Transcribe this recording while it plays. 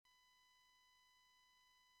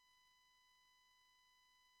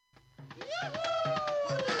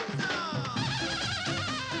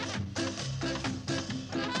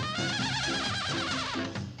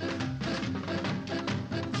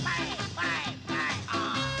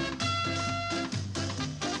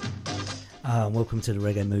Welcome to the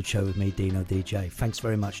Reggae Mood Show with me, Dino DJ. Thanks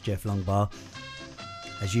very much, Jeff Longbar.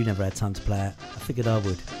 As you never had time to play it, I figured I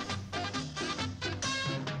would.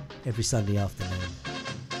 Every Sunday afternoon.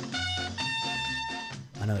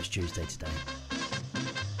 I know it's Tuesday today.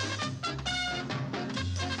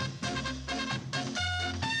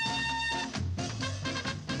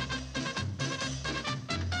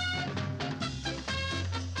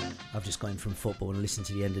 I've just got in from football and listened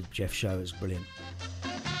to the end of Jeff's show. It was brilliant.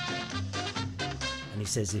 And he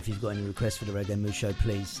says if you've got any requests for the Reggae Mood Show,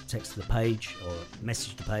 please text to the page or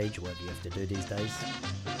message the page or whatever you have to do these days.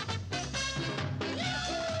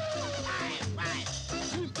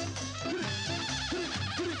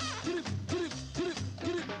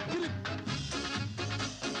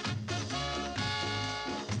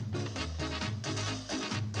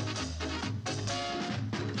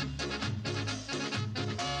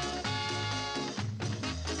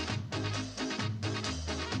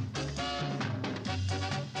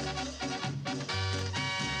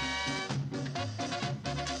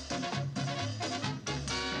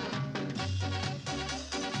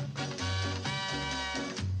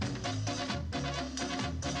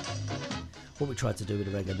 What we tried to do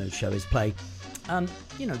with the Reggae Mood Show is play,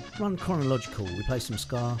 run chronological. We play some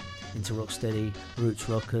ska, into rocksteady, roots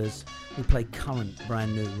rockers. We play current,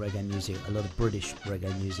 brand new reggae music, a lot of British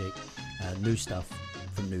reggae music, new stuff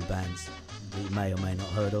from new bands that you may or may not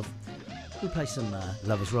heard of. We play some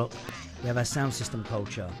lovers rock. We have our sound system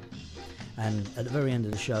culture. And at the very end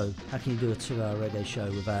of the show, how can you do a 2-hour reggae show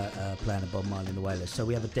without playing a Bob Marley and the Wailers? So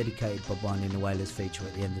we have a dedicated Bob Marley and the Wailers feature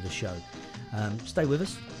at the end of the show. Stay with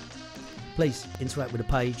us. Please interact with the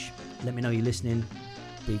page. Let me know you're listening.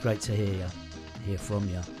 Be great to hear from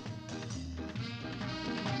you.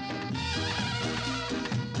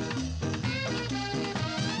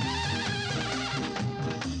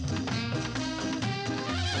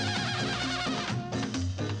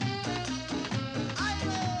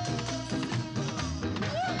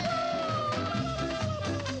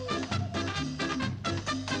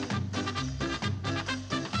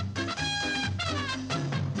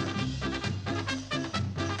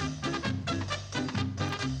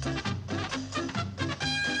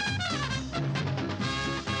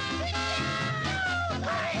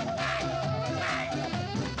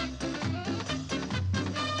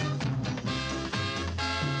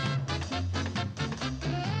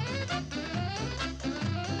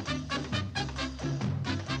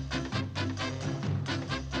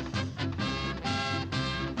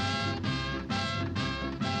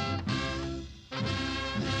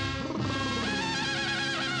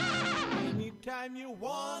 Anytime you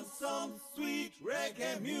want some sweet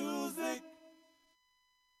reggae music.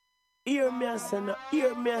 Hear me a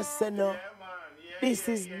say no. This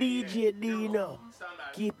is DJ Dino.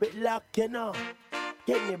 Keep it locked, you know.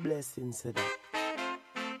 Get your blessings to that.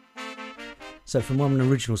 So from one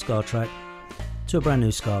original ska track to a brand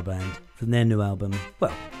new ska band from their new album,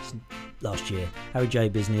 well, last year, Harry J.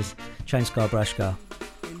 Business, Chain Ska Brashka,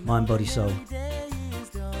 Mind, Body, Soul.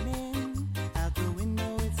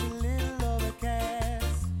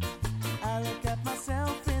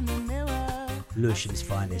 Lewisham's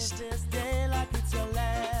finest.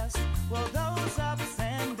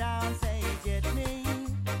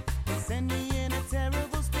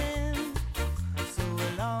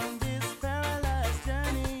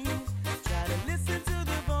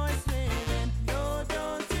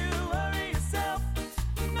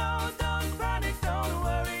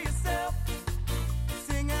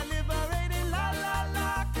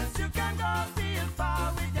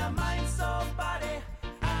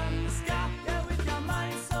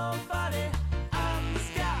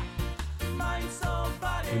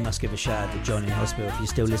 Give a shout out to John in hospital. If you're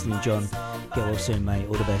still listening, John, get well soon, mate.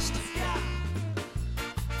 All the best.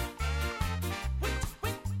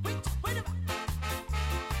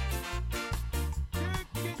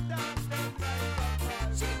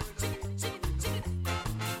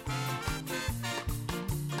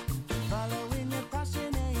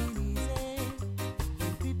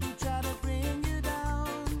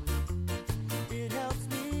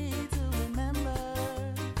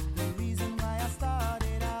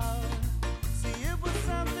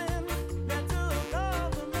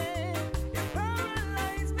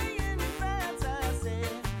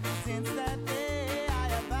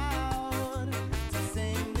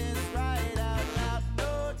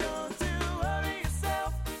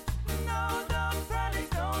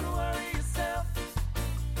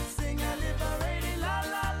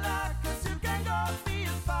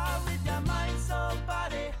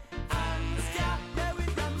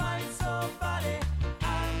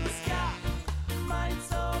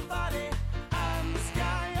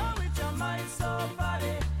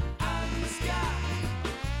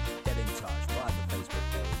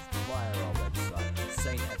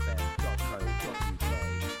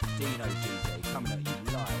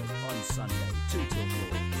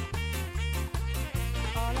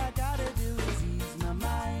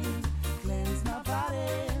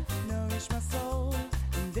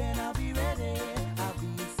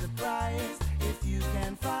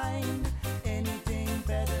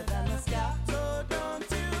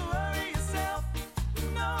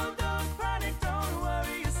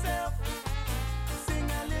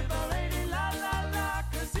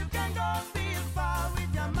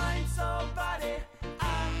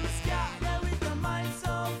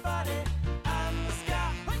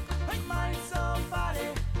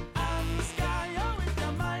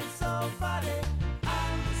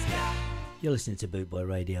 You're listening to Bootboy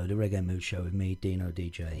Radio, the Reggae Mood Show with me, Dino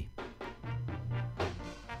DJ.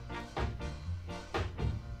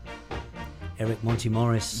 Eric Monty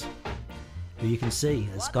Morris, who you can see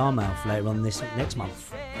at Scarmouth later on this next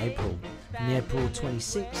month, April, from the April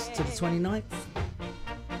 26th to the 29th.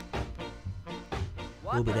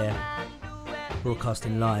 We'll be there,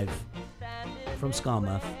 broadcasting live from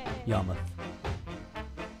Scarmouth, Yarmouth.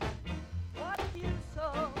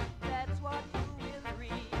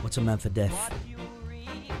 What's a man for death?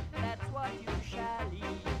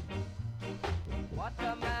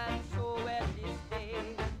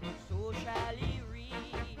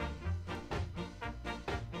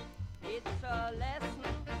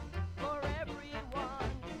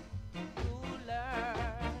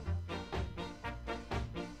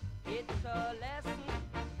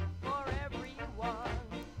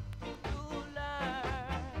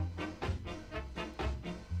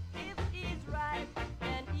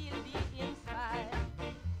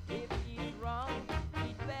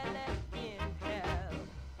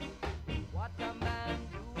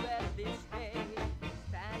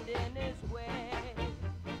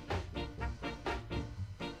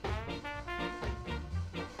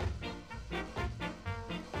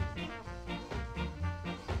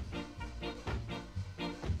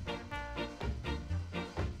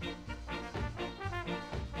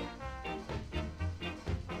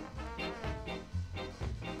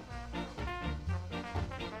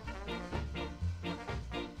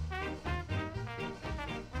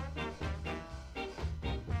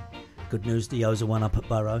 Good news, the O's are one up at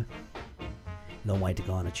Borough. Long way to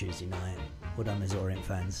go on a Tuesday night. Well done, as Orient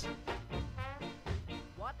fans.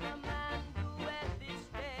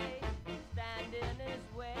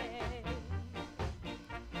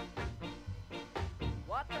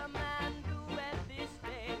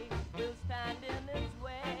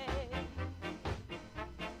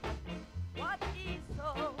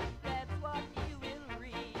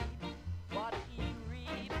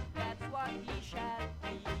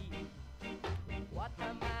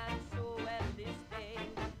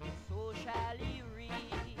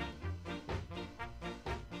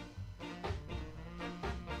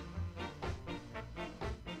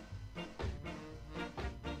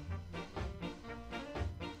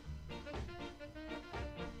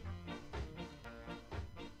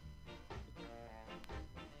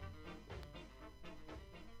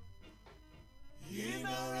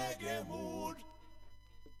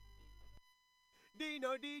 Dino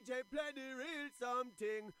DJ play the real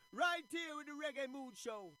something right here with the Reggae Mood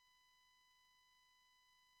Show.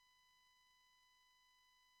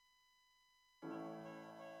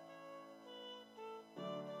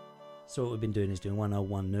 So what we've been doing is doing 1 old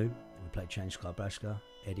 1 new. We played Change Scar Brashka,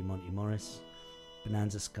 Eddie Monty Morris,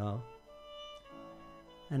 Bonanza Scar.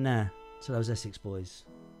 And now, to those Essex boys,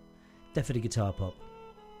 definitely guitar pop.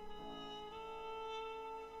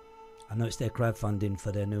 I know it's their crowdfunding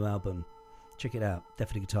for their new album. Check it out,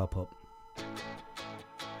 definitely guitar pop.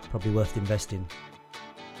 Probably worth investing.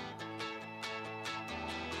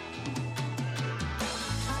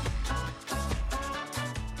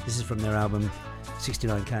 This is from their album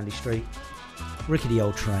 69 Candy Street, Rickety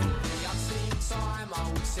Old Train.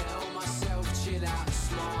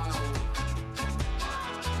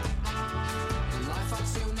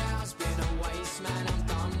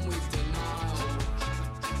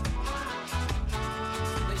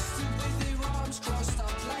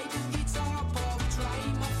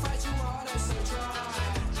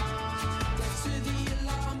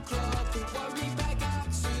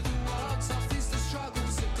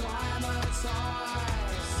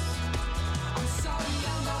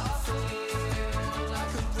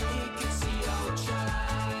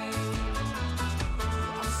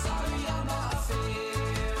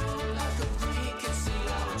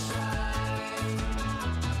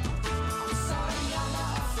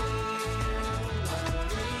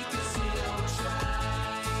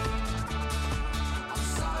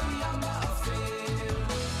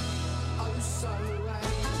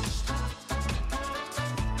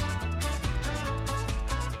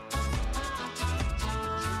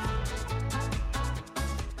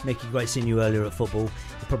 Mickey, great seeing you earlier at football.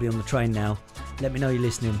 You're probably on the train now. Let me know you're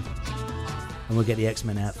listening and we'll get the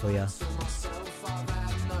X-Men out for you.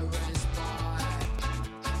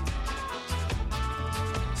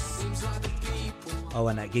 Oh,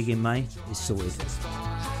 and that gig in May is sorted.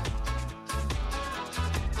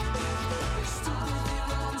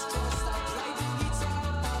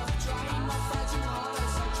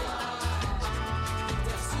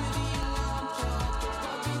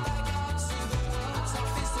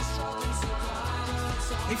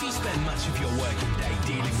 If you spend much of your working day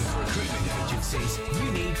dealing with recruitment agencies,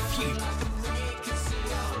 you need Fuel.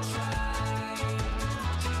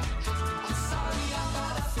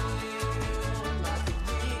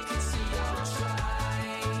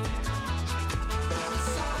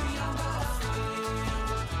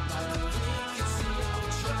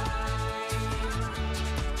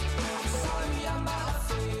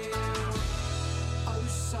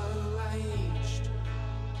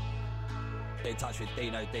 get in touch with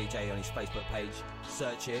Dino DJ on his Facebook page.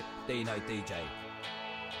 Search it, Dino DJ.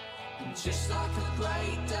 Just like a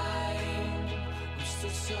great day, I'm still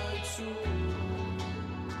so true.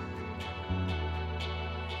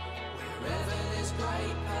 Wherever there's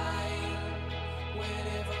great pain,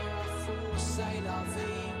 whenever I fall, say la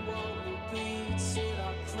vie, what will be till I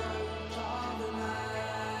croak all the night.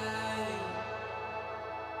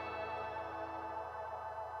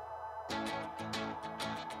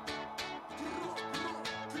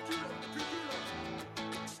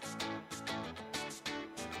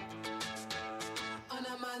 And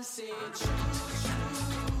a man said, choo choo.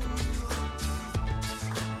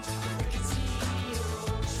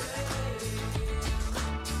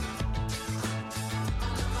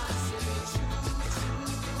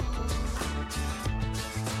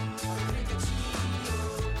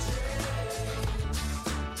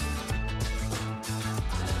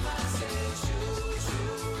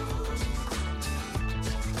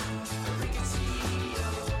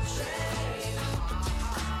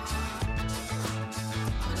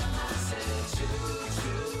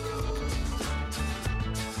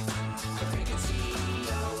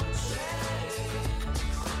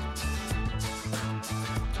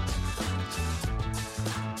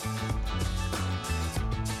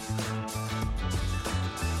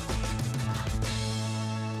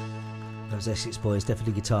 Essex Boys,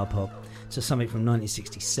 definitely guitar pop. So something from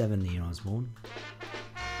 1967, the year I was born.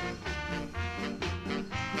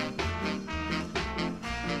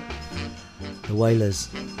 The Wailers,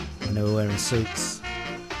 when they were wearing suits.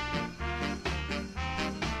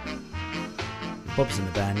 Bob's in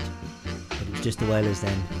the band, but it was just the Wailers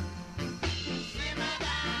then.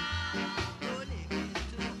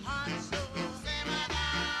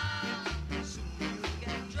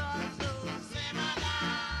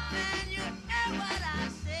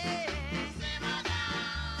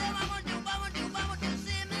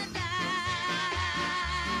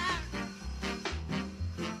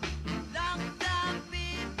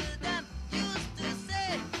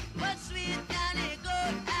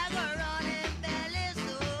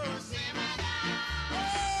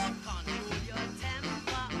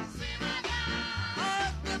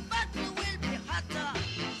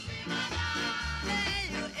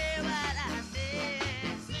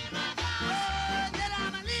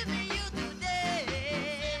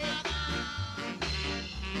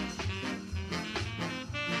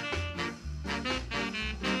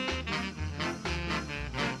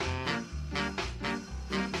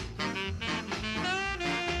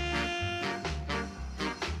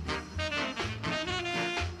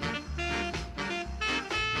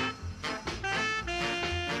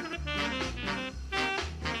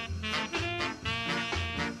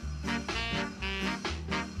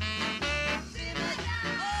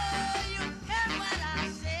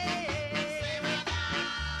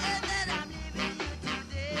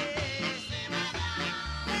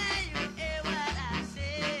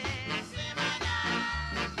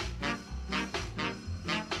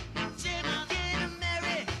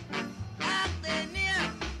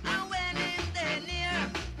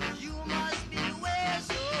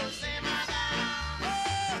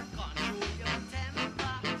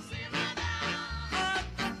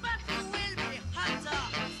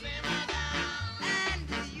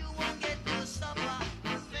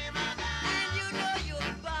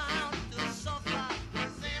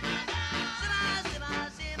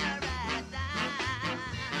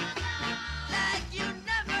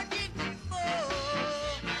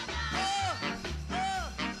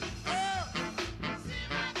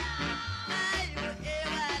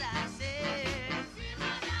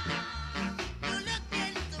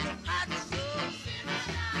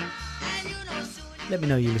 Let me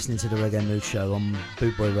know you're listening to the Reggae Mood Show on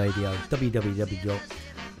Bootboy Radio,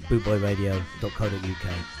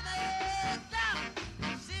 www.bootboyradio.co.uk.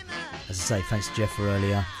 As I say, thanks to Jeff for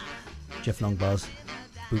earlier, Jeff Longbars,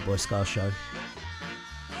 Bootboy Scar Show.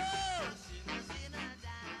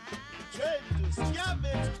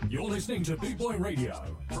 You're listening to Bootboy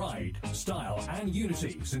Radio, pride, style and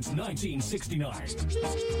unity since 1969.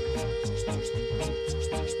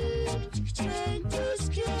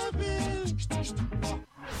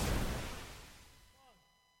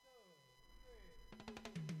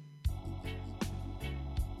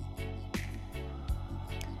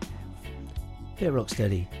 Bit of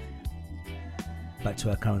Rocksteady. Back to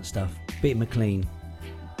our current stuff. Beat McLean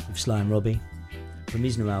with Sly and Robbie from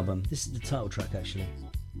his new album. This is the title track actually.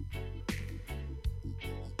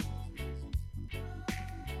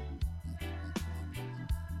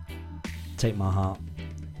 Take My Heart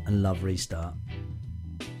and Love Restart.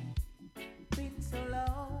 Been so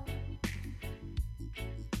long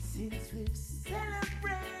since we've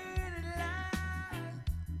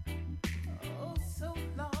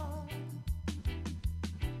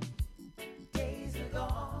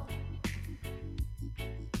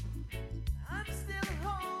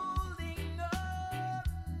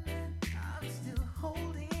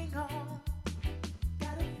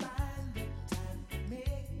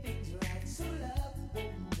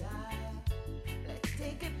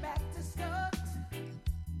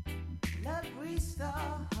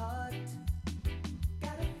restart.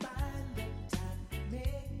 Gotta find the time to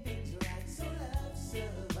make things right so love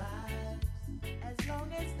survives. As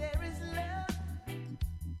long as there is love,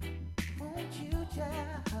 won't you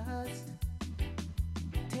just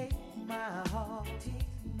take my heart,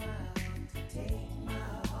 take my heart, take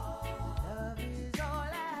my heart. Love is all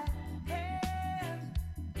I have.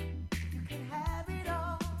 You can have it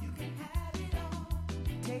all, you can have it all.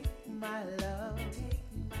 Take my love, take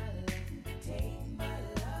my love, take my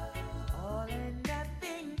love. All and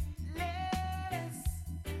nothing less.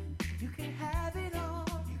 You can have it all,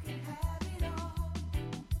 you can have it all.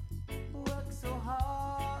 Work so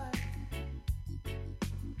hard.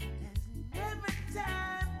 There's never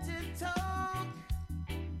time to talk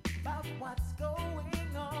about what's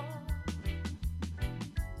going on.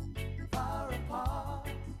 Far apart.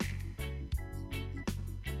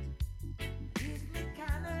 Leaves me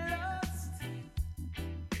kinda lost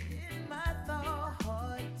in my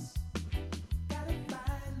thoughts. Gotta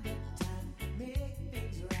find the time to make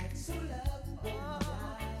things right so love won't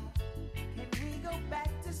die. Can we go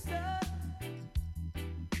back to start?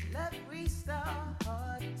 Love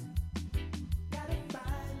restart. Gotta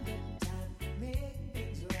find the time to make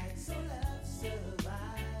things right so love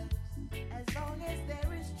survives. As long as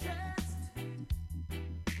there is trust,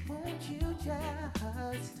 won't you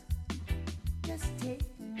just take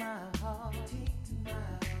my heart, take my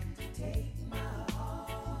heart, take my heart.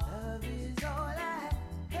 Love is all I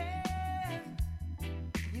have.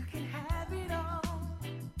 You can have it all.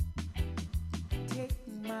 Take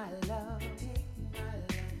my love, take my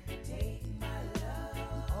love, take my love.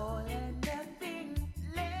 All and nothing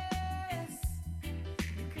less.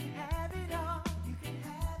 You can have it all, you can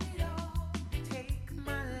have it all. Take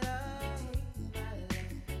my love, take my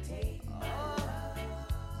love, take my love.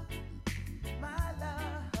 My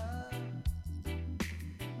love,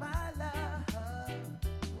 my love,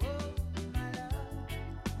 oh my love.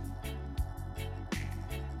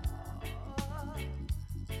 Oh,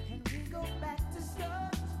 can we go back to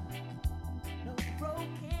start? No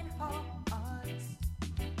broken hearts.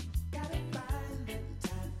 Gotta find the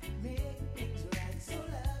time to make things right so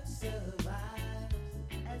love survives.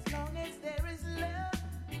 As long as there is love,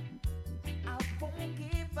 I won't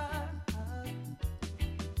give up.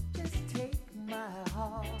 Just take my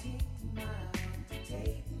heart, take my heart,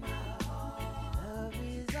 take my heart. Love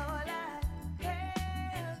is all I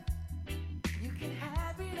have. You can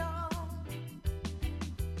have it all.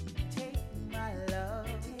 Take my love,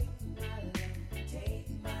 take my love, take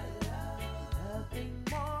my love. Nothing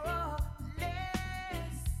more or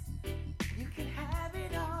less. You can have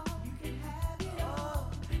it all, you can have it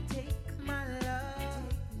all. Take my love,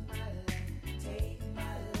 take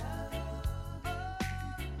my love,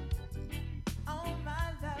 oh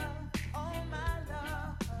my love, oh my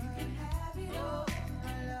love. You can have it all,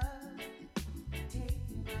 my love. Take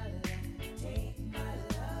my love, take my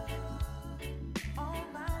love, oh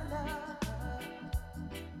my love,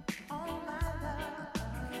 oh my love.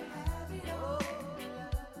 You can have it all,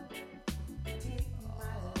 take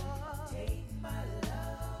my love, take my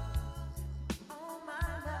love, oh my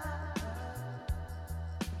love,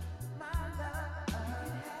 my love. You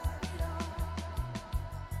can have it all.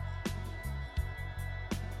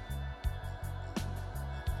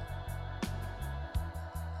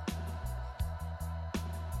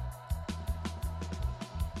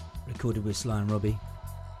 Recorded with Sly and Robbie.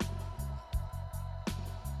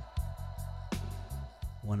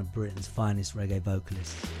 One of Britain's finest reggae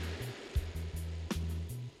vocalists.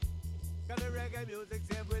 Got the reggae music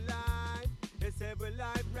save we life. It save we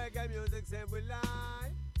life. Reggae music save we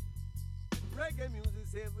life. Reggae music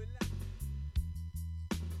save we life.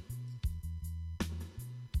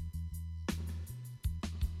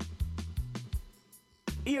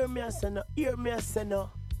 Hear me a say no, hear me a say no.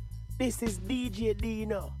 This is DJ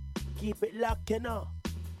Dino. Keep it locked, you know.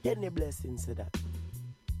 Kenny Blessings to that.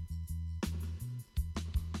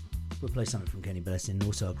 We'll play something from Kenny Blessing,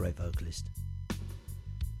 also a great vocalist.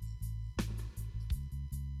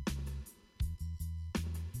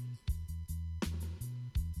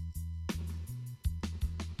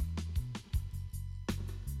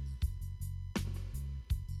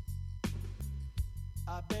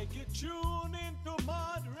 I beg you tune into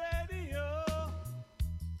Mod Radio.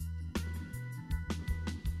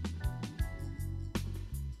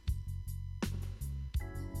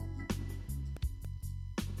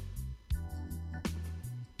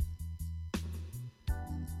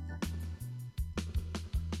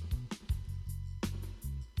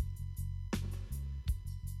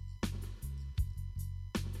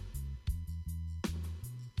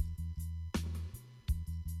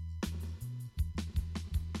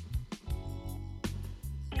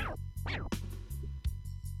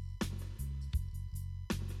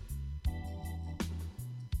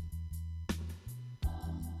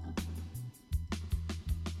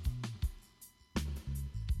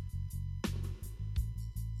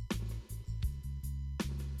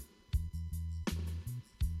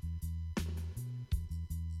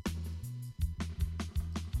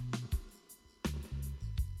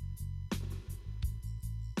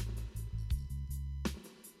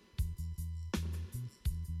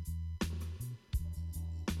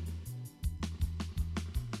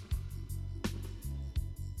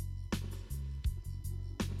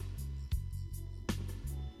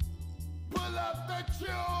 love the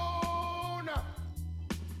tune.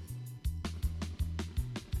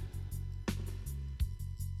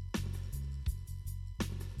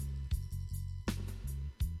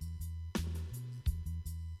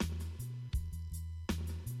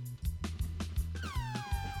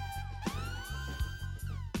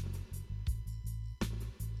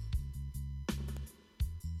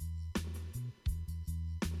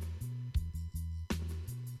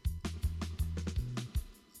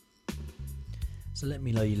 So let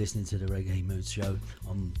me know you're listening to the Reggae Mood Show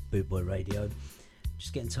on Bootboy Radio.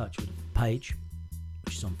 Just get in touch with the page,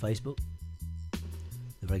 which is on Facebook,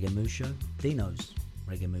 the Reggae Mood Show, Dino's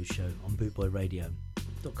Reggae Mood Show on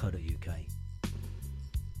bootboyradio.co.uk.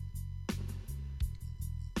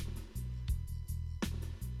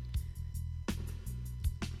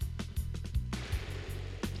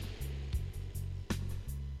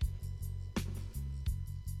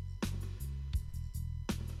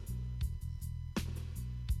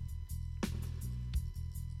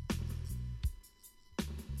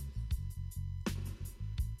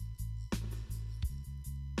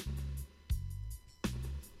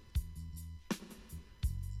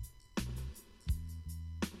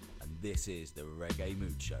 This is the Reggae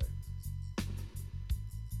Mood Show.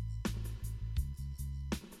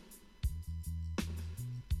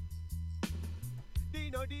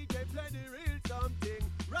 Dino DJ play the real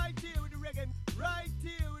something. Right here with the reggae. Right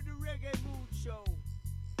here with the Reggae Mood Show.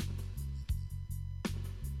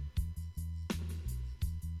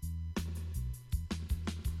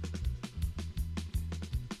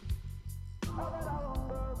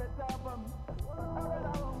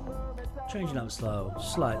 Changing up style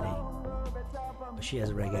slightly, but she has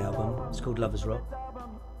a reggae album. It's called Lovers Rock. Do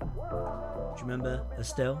you remember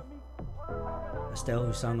Estelle? Estelle,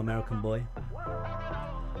 who sang American Boy.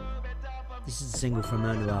 This is a single from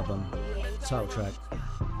her new album, title track,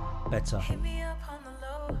 Better. Hit me up on the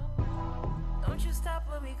low. Don't you stop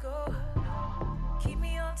when we go. Keep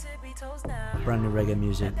me on tippy toes now. Brand new reggae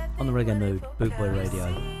music on the Reggae Mood, Bootboy Radio.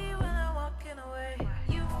 When I'm walking away,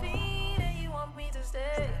 you feed and you want me to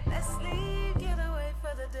stay. Let's leave, get away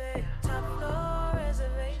for the day. Top floor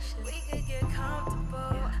reservation, we could get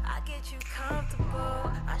comfortable. I get you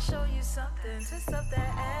comfortable. I show you something, twist up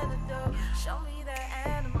that antidote. Show me that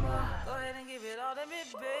animal. Go ahead and give it all to me,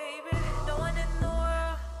 baby. No one in the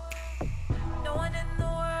world, no one in the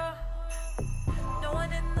world, no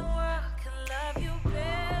one in the world can love you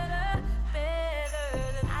better, better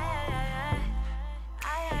than I.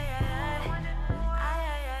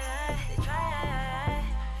 They try.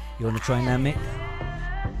 You want to try now, Mick?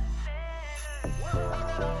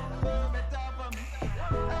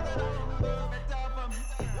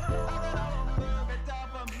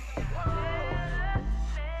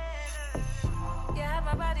 You have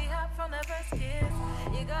my body hot from the first kiss.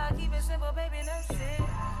 You gotta keep it simple, baby, that's it.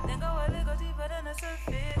 Then go a little deeper than the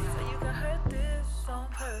surface, so you can hurt this on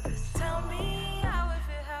purpose. Tell me how it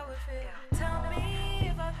feel. Tell me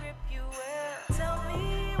if I grip you well. Tell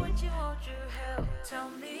me what you want, your help. Tell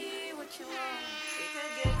me what you want. We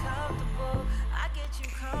could get comfortable. I get you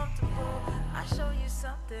comfortable. I show you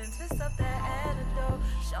something, twist up that antidote.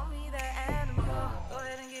 Show me that animal. Go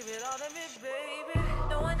ahead and give it all to me, baby.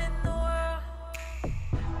 No one in the world,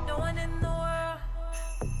 no one in the world,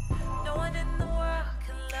 no one in the world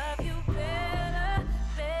can love you better,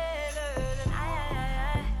 better than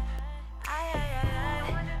I.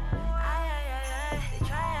 They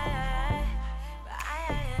try,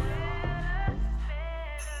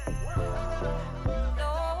 but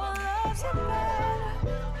no one loves you better,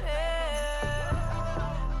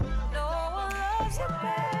 no one loves you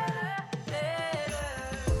better,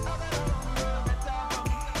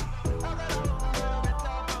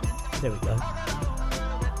 There we go.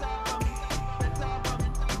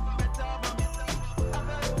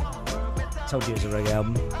 Told you it was a reggae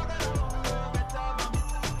album.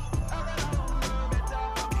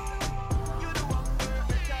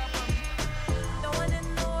 no one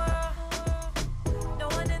in the world, no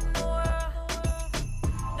one in the world,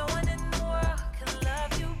 no one in the world can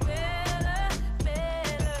love you better,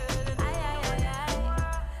 better than I.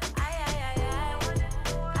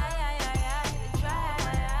 They try,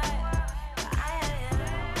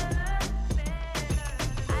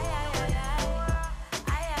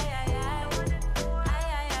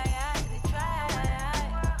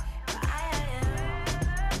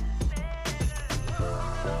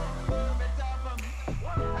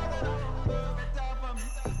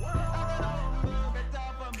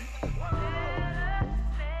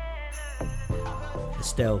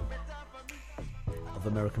 Estelle of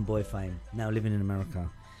American Boy fame, now living in America.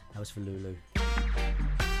 That was for Lulu.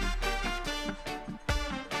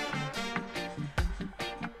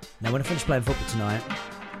 Now, when I finished playing football tonight,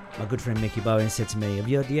 my good friend Mickey Bowen said to me, "Have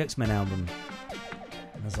you heard the X-Men album?"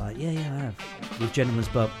 And I was like, yeah, I have. With Gentleman's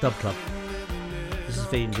Dub Club. This is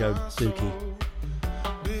featuring Joe Dookie.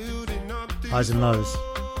 Highs and lows.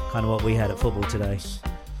 Kind of what we had at football today.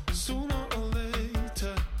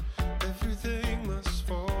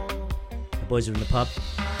 The boys are in the pub.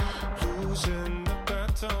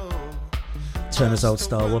 Turner's Old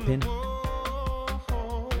Style whooping.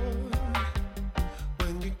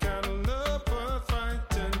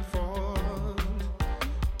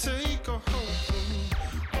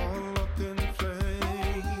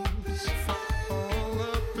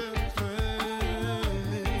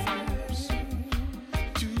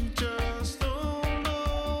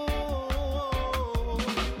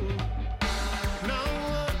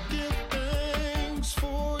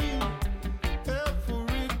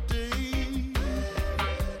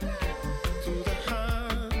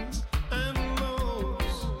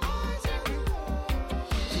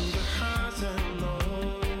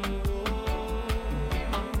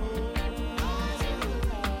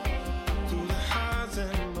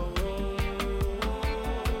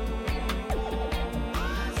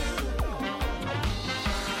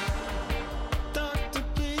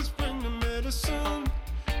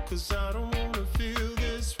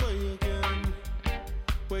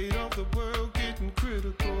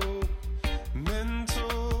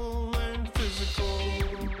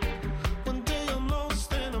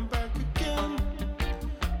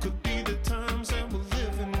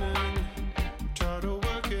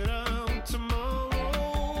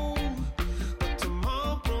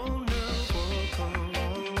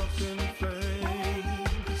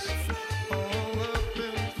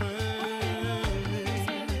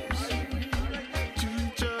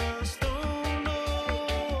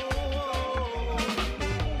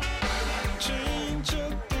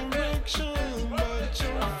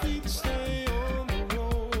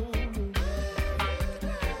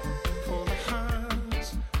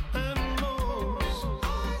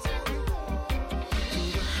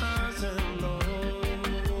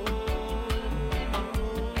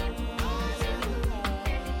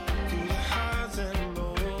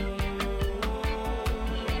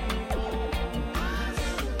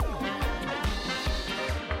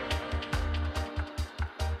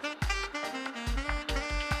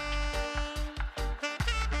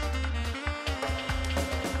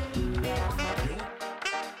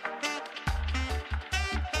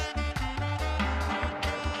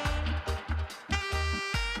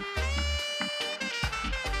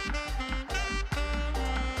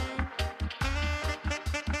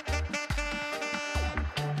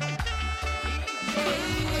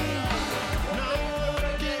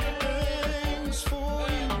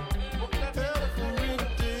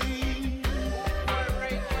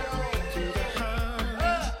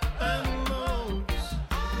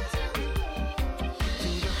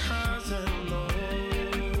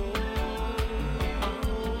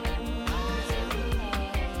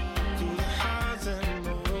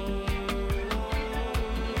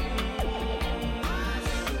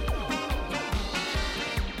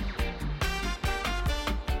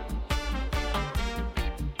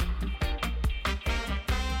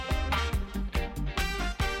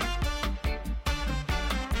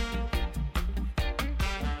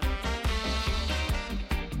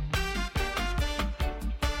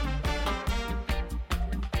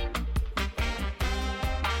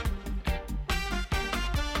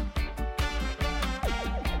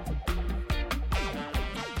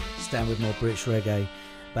 Down with more British reggae,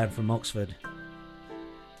 band from Oxford.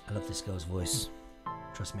 I love this girl's voice.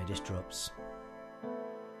 Trust me, this drops.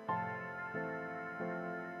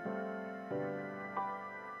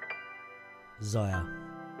 Zaya.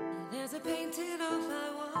 There's a painting on my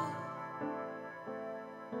wall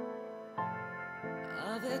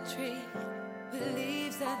of a tree with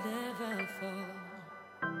leaves that never fall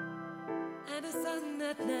and a sun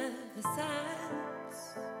that never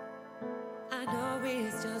sets. I know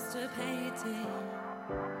it's just a painting,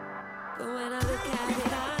 but when I look at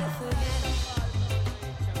it, I forget.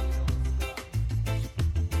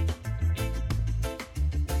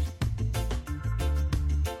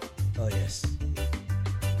 Oh yes.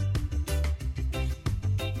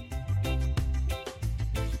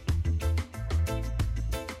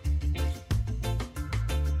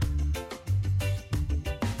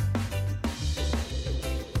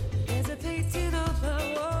 There's a painting on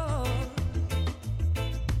my wall,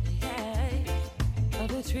 yeah,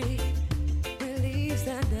 of a tree with leaves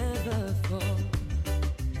that never fall.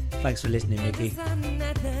 Thanks for listening, And Nikki. the sun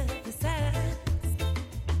that never sets.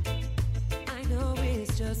 I know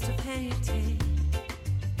it's just a painting,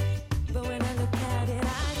 but when I look at it, I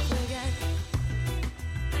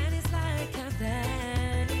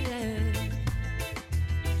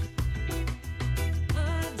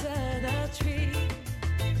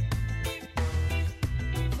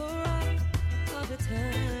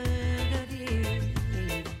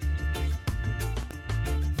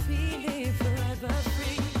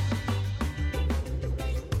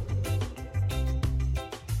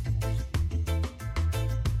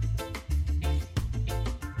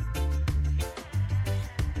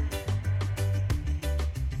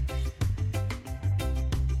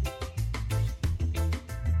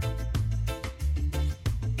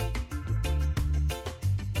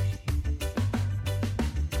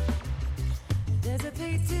a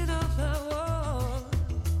painting on the wall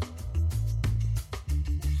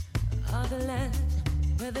of a land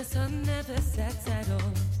where the sun never sets at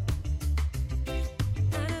all,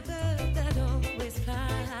 and a bird that always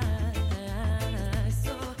flies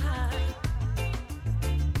so high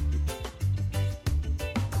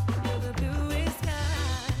over the bluest sky.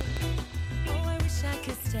 Oh, I wish I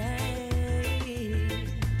could stay,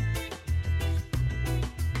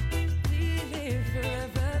 feeling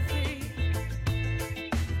forever free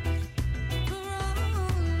for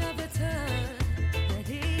all of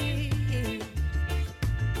eternity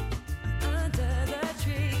under the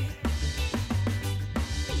tree.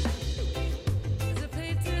 There's a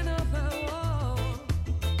painting on the wall,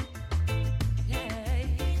 yeah,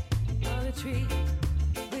 of a tree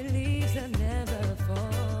with leaves that never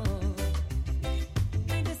fall,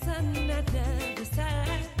 and the sun that never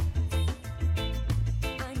sets.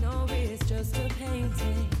 I know it's just a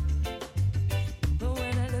painting, but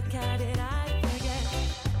when I look at it, I forget.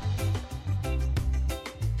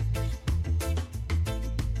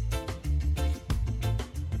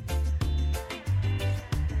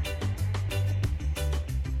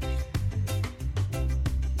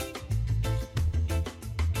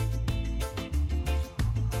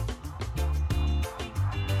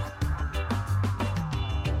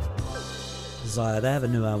 Zaya, they have a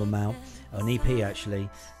new album out, an EP actually,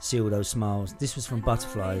 See All Those Smiles. This was from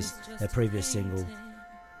Butterflies, their previous single.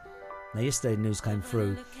 Now yesterday news came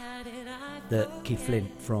through that Keith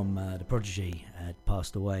Flint from The Prodigy had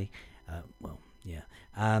passed away. I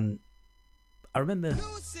remember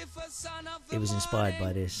it was inspired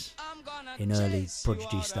by this in early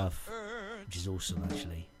Prodigy stuff, which is awesome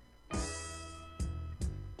actually.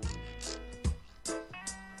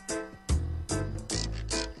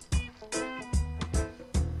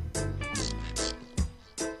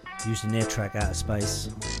 Used an ear track Out of Space.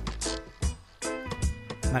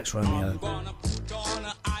 Max Romeo. Gonna put on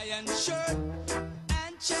an iron shirt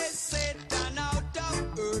and chase Satan out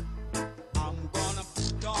of earth. I'm gonna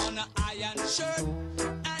put on an iron shirt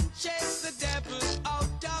and chase the devil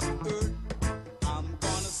out of earth. I'm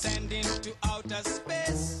gonna send him to outer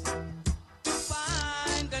space to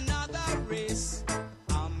find another race.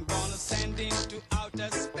 I'm gonna send him to outer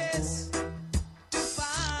space to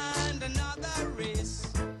find another race.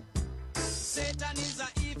 Satan is a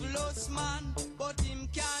evilous man, but him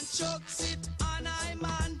can't choke sit on I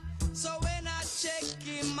man. So when I check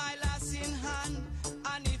him, my lass in hand,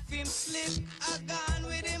 and if him slip, I gone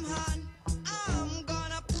with him hand. I'm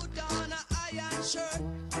gonna put on an iron shirt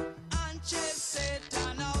and chase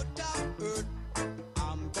Satan out of earth.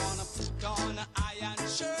 I'm gonna put on an iron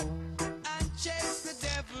shirt and chase the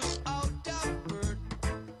devil out of earth.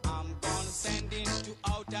 I'm gonna send him to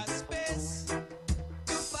outer space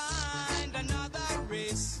to find another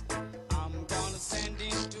race. I'm gonna send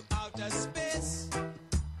him to outer space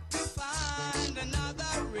to find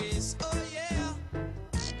another race. Oh yeah.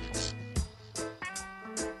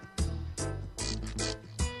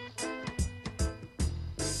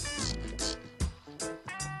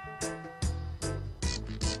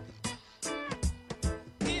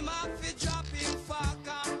 Him have to drop him fuck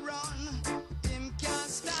and run. Him can't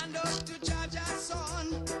stand up to judge a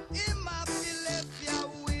son. Him have to left ya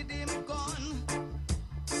with him gun.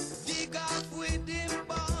 Dig off with him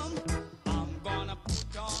bomb. I'm gonna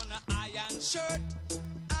put on an iron shirt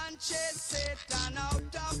and chase Satan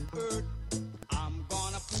out of earth. I'm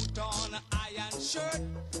gonna put on an iron shirt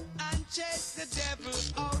and chase the devil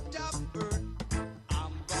out of earth.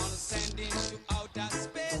 I'm gonna send him to outer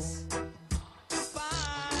space to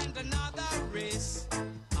find another race.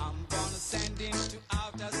 I'm gonna send him to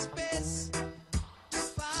outer space to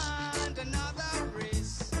find another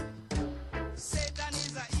race. Satan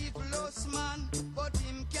is a evilous man, but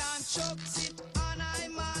him can't choke sit on I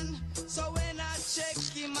man. So when I check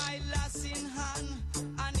him, I lass in hand,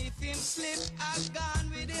 and if him slip, I gone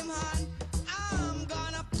with him hand. I'm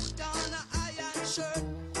gonna put on an iron shirt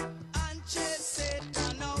and chase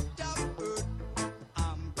Satan out of earth.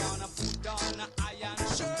 I'm gonna put on an iron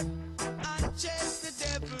shirt and chase the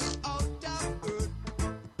devil out of earth.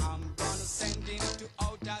 I'm gonna send him to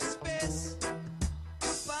outer space to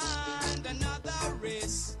find another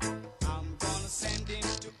race. I'm gonna send him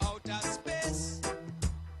to outer space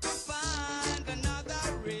to find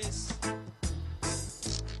another race.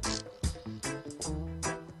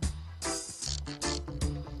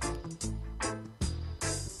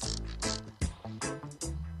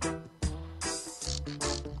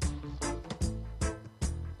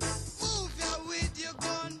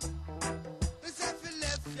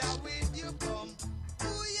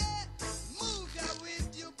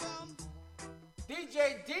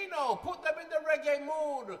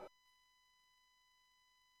 mood.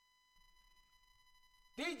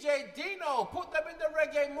 DJ Dino, put them in the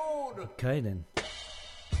reggae mood. Okay then.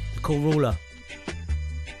 The Cool Ruler.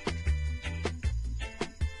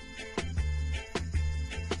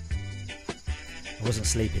 I wasn't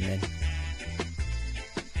sleeping then.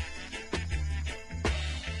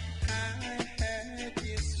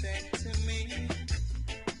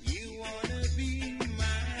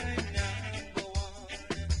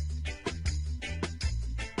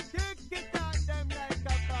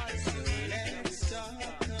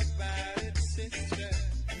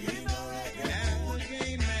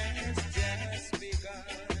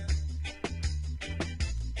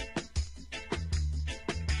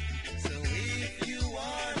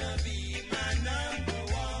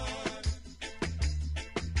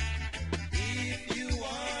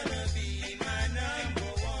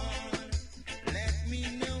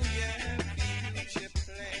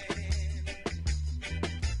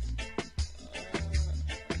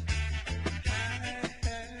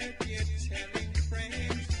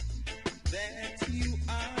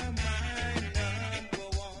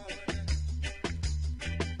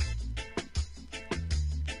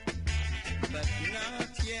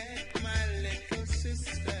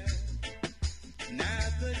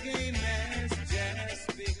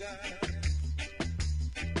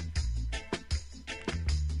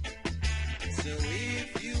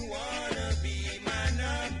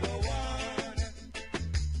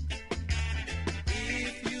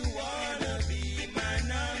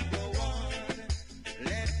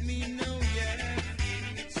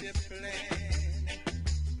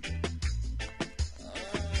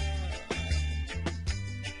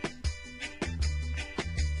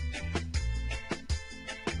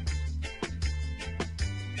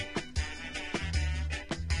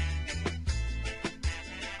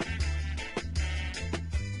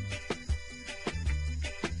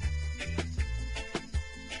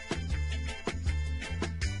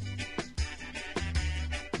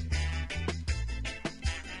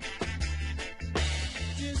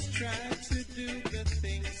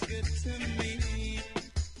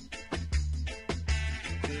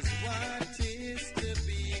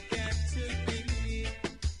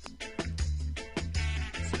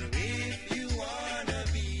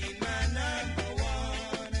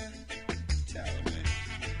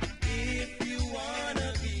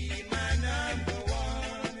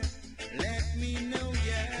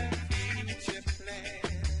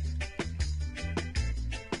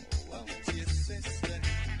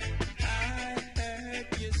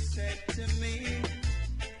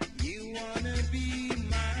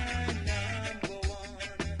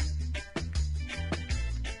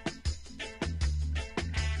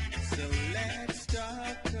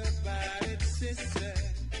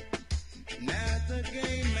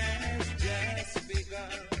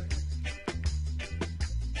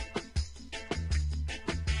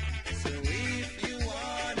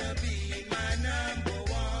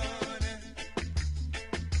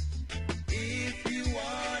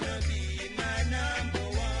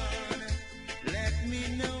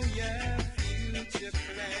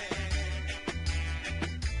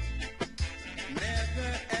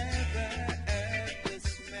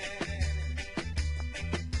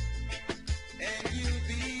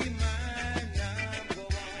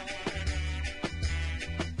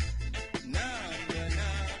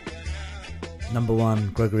 Number one,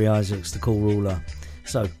 Gregory Isaacs, The Cool Ruler.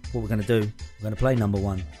 So, what we're going to do, we're going to play number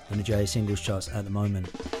one on the JA Singles Charts at the moment.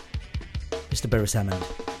 Mr. Beres Hammond,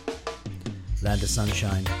 Land of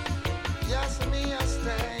Sunshine. Yes, me, I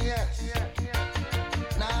stay, yes.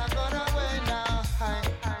 Now I got away now.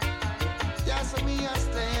 Yes, me, I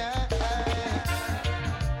stay,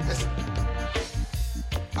 yes.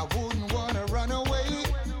 I wouldn't want to run away.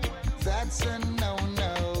 That's a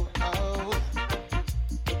no-no. Oh.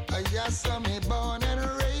 Yes, I'm born and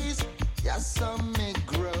raised. Yes, I'm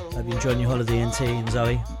grow. Hope you enjoying your holiday, NT and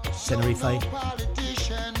Zoe, Tenerife. No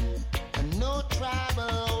politician and no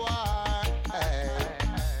tribal war.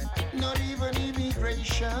 Not even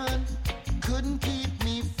immigration couldn't keep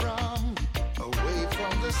me from away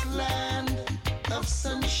from this land of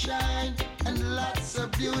sunshine and lots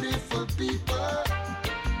of beautiful people.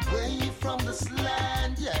 Away from this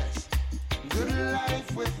land, yes. Good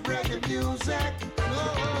life with reggae music.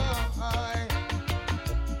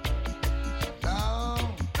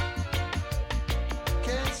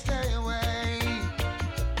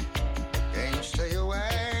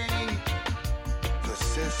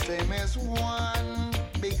 Same as one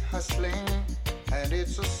big hustling, and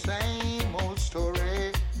it's the same old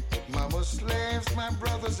story. Mama slaves, my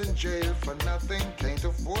brothers in jail for nothing, can't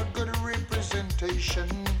afford good representation.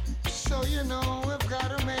 So you know we've got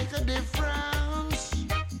to make a difference.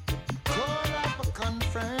 Call up a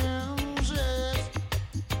conference, yes,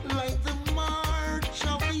 like the March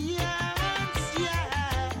of the Ants, yeah.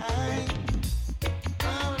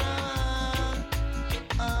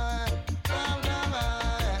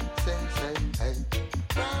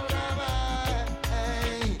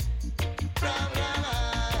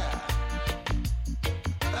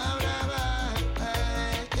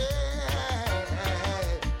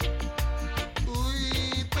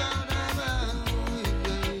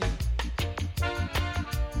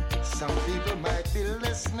 Some people might be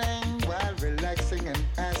listening while relaxing and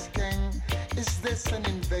asking, is this an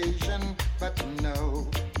invasion? But no,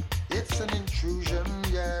 it's an intrusion,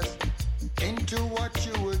 yes, into what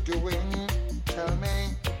you were doing. Tell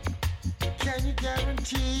me, can you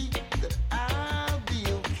guarantee that I'll be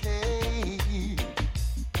okay?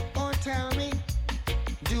 Or tell me,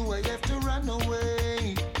 do I have to run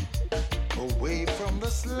away? Away from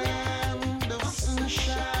this land of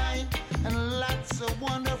sunshine and lots of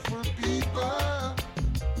wonderful people.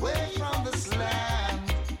 Away from this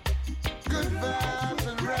land, good vibes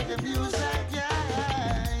and reggae music,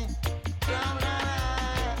 yeah.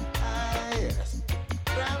 Yes.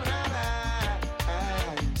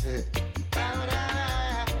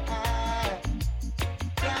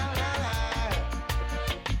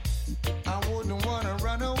 I wouldn't want to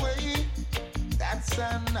run away. That's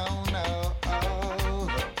a no-no.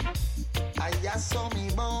 I saw me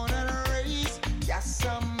born and raised. Yes,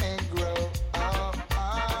 I may grow.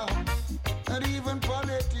 Not even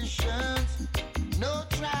politicians, no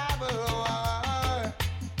travel war,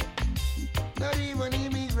 not even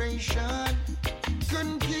immigration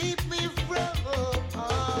couldn't keep me from.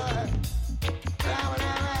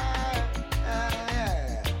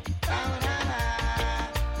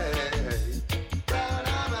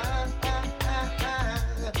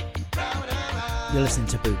 You're listening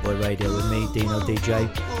to Boot Boy Radio with me, Dino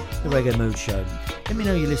DJ, the Reggae Mood Show. Let me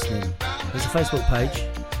know you're listening. There's a Facebook page,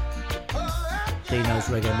 Dino's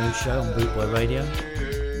Reggae Mood Show on Boot Boy Radio.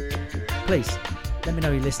 Please, let me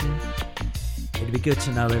know you're listening. It'd be good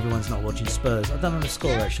to know everyone's not watching Spurs. I don't know the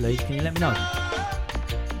score actually. Can you let me know?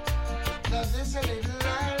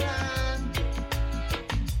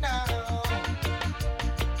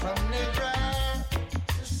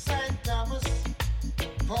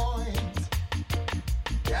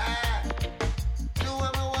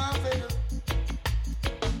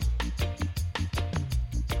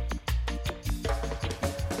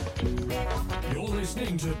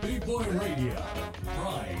 Listening to Boot Boy Radio,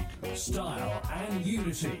 pride, style, and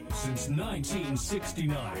unity since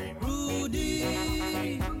 1969. Rudy,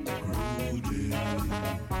 Rudy,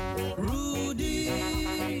 Rudy,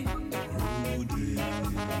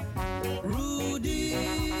 Rudy,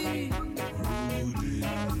 Rudy,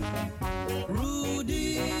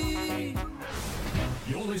 Rudy.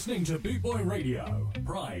 You're listening to Boot Boy Radio,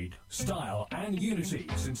 pride, style, and unity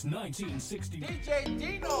since 1969. DJ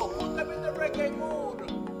Dino, put them in the reggae mood.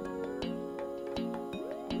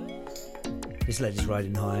 This lady's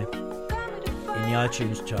riding high in the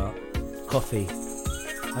iTunes chart. Coffee,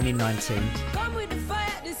 only 19. Come with the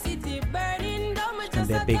fire, the city burning. Don't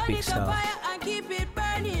Gonna be a big star. And keep it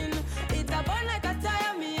burning. It a burn like a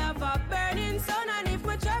tire, me have a burning sun. And if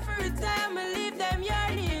my traffic retire, me leave them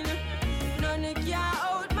yearning. None can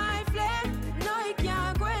out my flame. No, he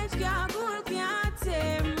can't quench, can't cool, can't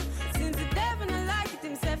tame. Since the devil don't like it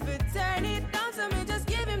himself, it turn it down. So me just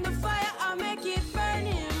give him the fire, I'll make it burn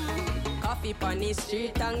him. Coffee on the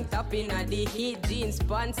street, tongue tapping at the heat. Jeans,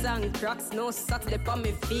 pants and cracks, no socks left on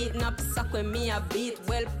my feet. Nap sock when me a beat,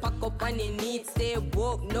 well pack up on the neat. Stay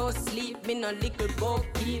woke, no sleep, me no little boat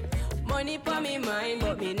keep. Money pa me mind,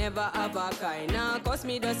 but me never have a kind. Now cause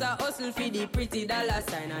me just a hustle for the pretty dollar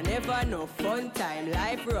sign. I never know fun time,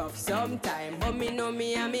 life rough sometime. But me know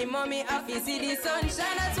me and me mommy happy see the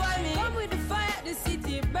sunshine. That's why me come with the fire, the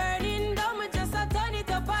city burning. Down me just a turn it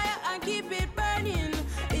up higher and keep it burning.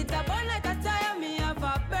 It a burn like a tire, me have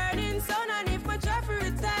a burning sun. And if my traffic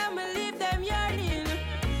retire, me leave them yearning.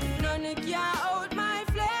 None can out my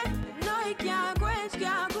flame. No, he can't quench,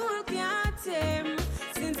 can't cool, can't tame.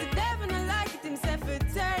 Since the devil don't like it himself, it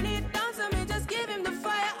turn it down. So me just give him the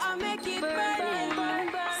fire, I'll make it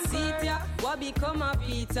burning. See ya, what become a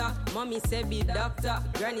Peter? Mommy say be doctor,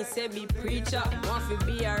 granny say be preacher. Want to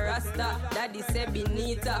be a rasta, daddy say be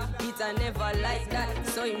neater. Peter never like that,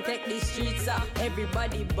 so him take the streets up.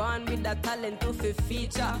 Everybody born with a talent to fi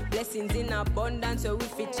feature. Blessings in abundance, so we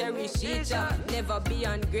fi cherish each other. Never be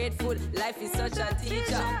ungrateful, life is such a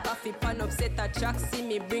teacher. Coffee pan upset a track, see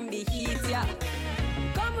me bring the heat, yeah.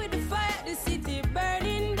 Come with the fire, the city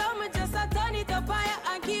burning. Don't me just a turn it up higher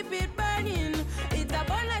and keep it burning.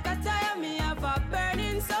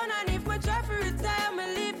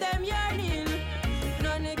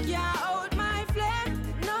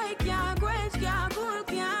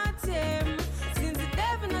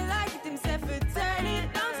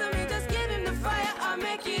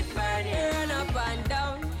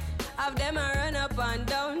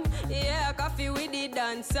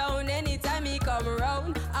 and sound anytime he come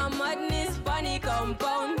around. A madness funny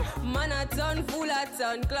compound. Man a ton fool a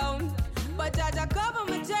ton clown. But Jaja cover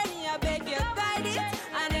my journey, I beg you guide it.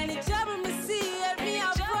 And any trouble me see, help me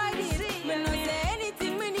avoid it. Me no say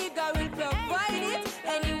anything me need, God will provide it.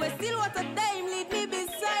 Anyway, still what a time, lead me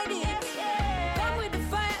beside it. Come with the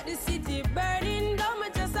fire, the city burning.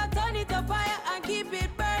 Don't just a turn it up higher and keep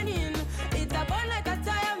it burning. It's a burn like a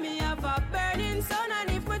tire, me have a burning sun.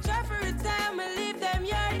 And if me try for retire, me leave them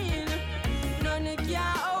yearning. None it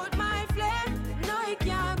can't out my flame. No, it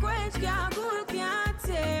can't quench, can't cool, can't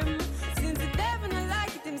tame. Since the devil don't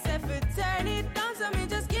like it himself, it turn it down. So me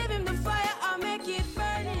just give him the fire, I'll make it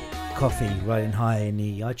burning. Coffee riding high in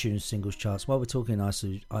the iTunes singles charts. While we're talking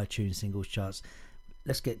iTunes singles charts,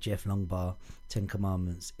 let's get Jeff Longbar, 10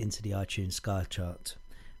 Commandments, into the iTunes Sky chart.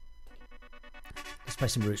 Let's play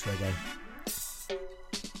some roots reggae.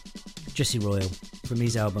 Jesse Royal from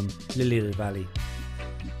his album Lily of the Valley.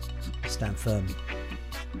 Stand Firm.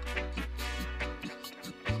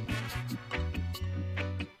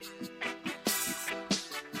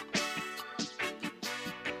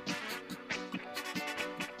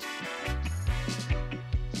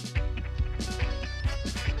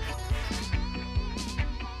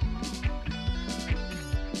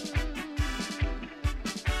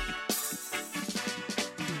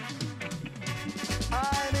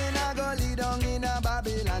 I'm in a gully down in a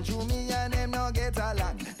Babylon. True me and them no get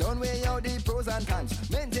along. Don't weigh out the pros and cons.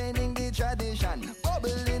 Maintaining the tradition.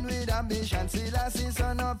 Bubbling with ambition. Still I see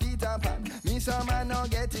son of Peter Pan. Me some man no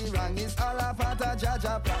get it wrong. It's all a part of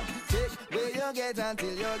Jaja plan. Take where you get until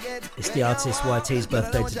you get. It's the artist YT's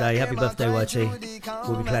birthday today. Happy birthday, YT.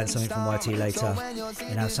 We'll be playing something from YT later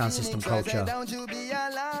in our sound system culture.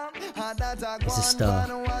 It's a star.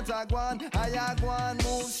 I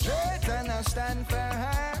move straight and I stand for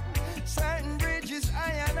her. Certain bridges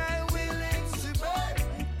I and I willing to burn.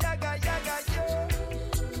 Yaga yaga yo.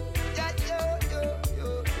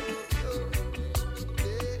 Yo.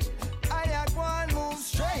 I go and move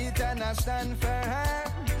straight and I stand for her.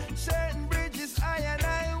 Certain bridges I and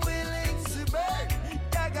I willing to burn.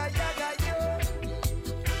 Yaga yaga yo.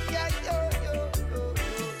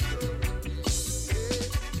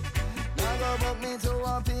 Now go book me to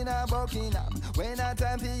up in a Buckingham. When I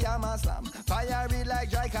time pyjama slam. Fiery like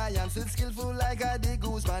dry cayenne. Sit skillful like a dig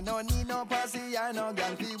goose man. No need no posse or no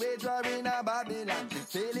gang. Fee wage war in a Babylon.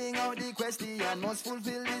 Failing out the question. Must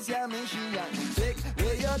fulfill this your mission. Take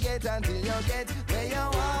where you get until you get where you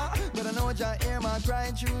are. But I know your ear my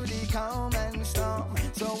crying through the calm and storm.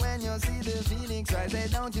 So when you see the feelings rise, they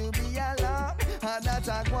don't you be alarmed. That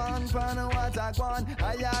I one, pan what I want.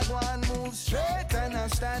 I one move straight and I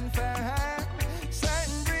stand for her.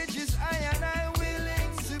 Certain bridges I and I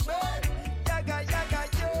willing to burn. Yaga yaga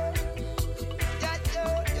yo.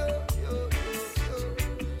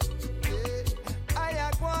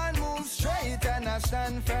 I one move straight and I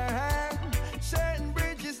stand for her. Certain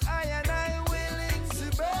bridges I and I willing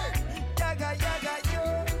to burn. Yaga yaga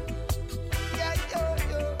yo.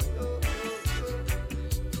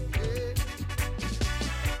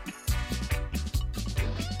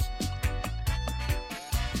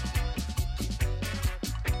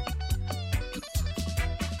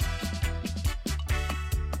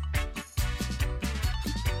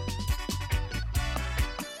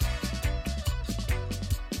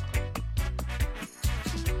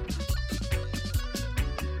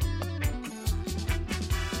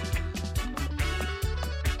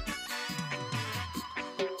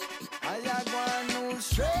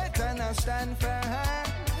 Straight and I stand for her.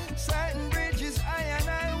 Certain bridges I and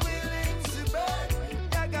I willing to burn.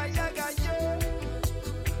 Yaga yaga yo.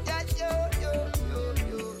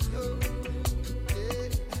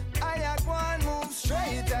 I go and move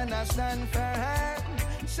straight and I stand for her.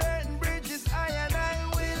 Certain bridges I and I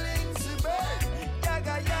willing to burn.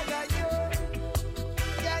 Yaga yaga yo.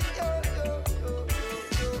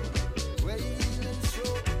 Wailing so.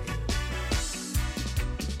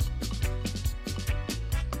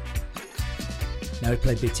 Now we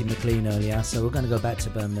played Bitty McLean earlier, so we're going to go back to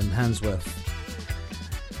Birmingham. Handsworth.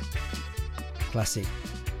 Classic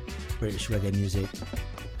British reggae music.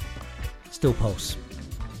 Still pulse.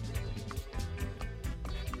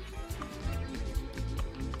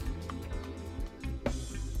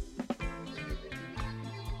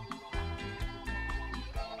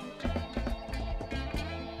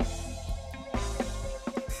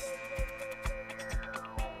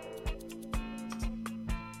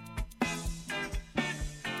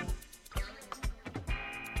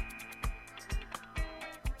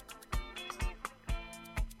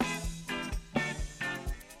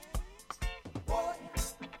 Boy,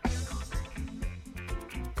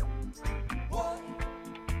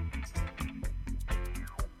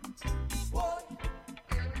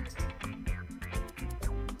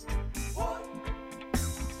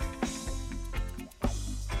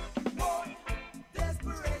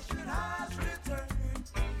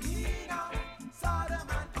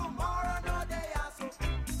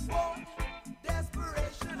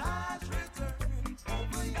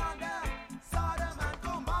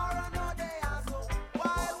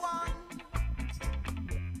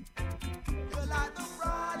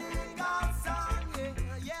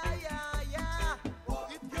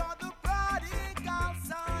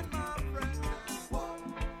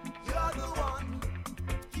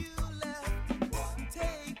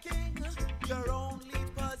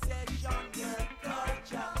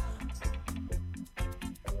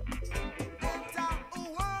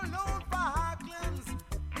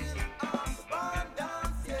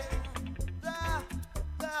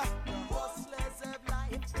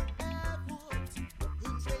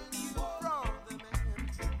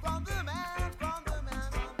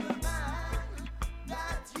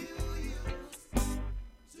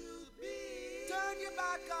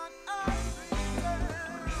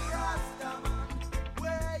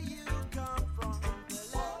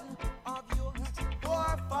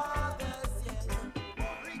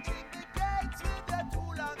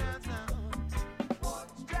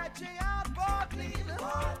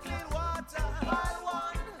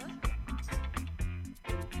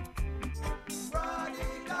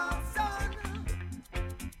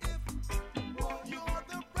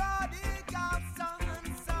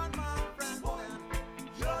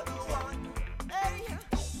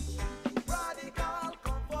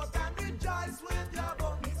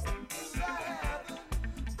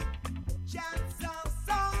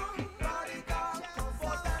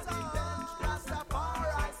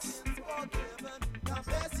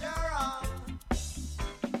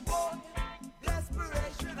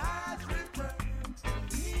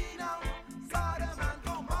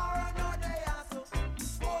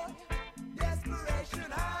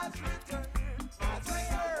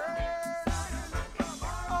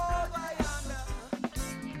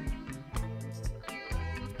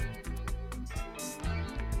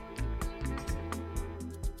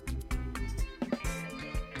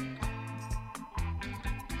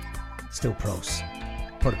 Still pros.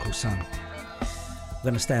 Prodigal Son. We're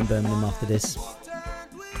going to stay in Birmingham after this.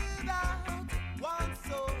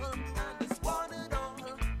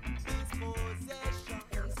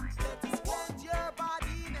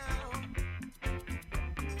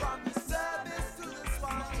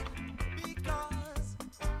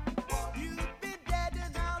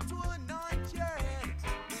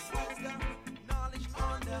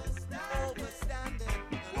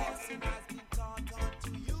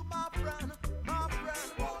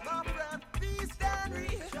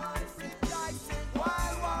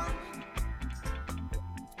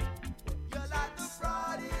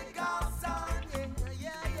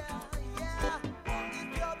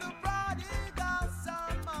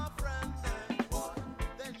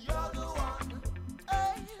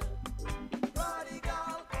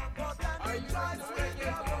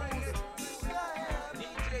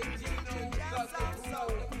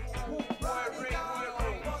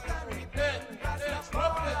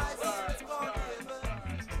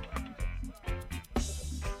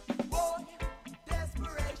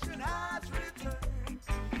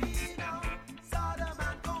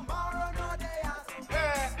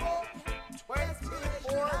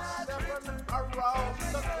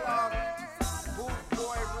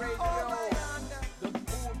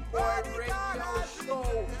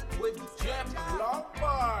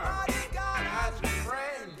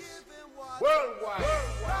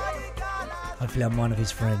 Hopefully I'm one of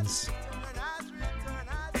his friends.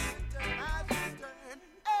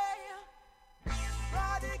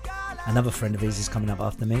 Another friend of his is coming up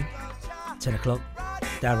after me. 10 o'clock.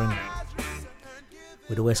 Darren.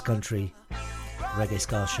 With the West Country Reggae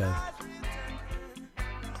Ska Show.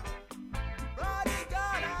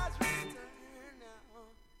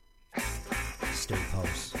 Still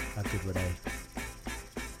Pulse. How good were they?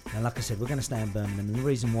 Now, like I said, we're going to stay in Birmingham. And the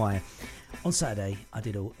reason why... On Saturday, I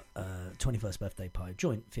did a 21st birthday party,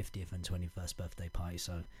 joint 50th and 21st birthday party,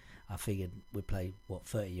 so I figured we'd play what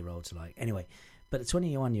 30-year-olds like. Anyway, but a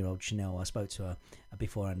 21-year-old Chanel, I spoke to her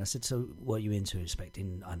before, and I said, so what are you into?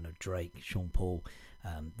 Expecting, I don't know, Drake, Sean Paul,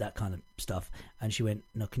 that kind of stuff. And she went,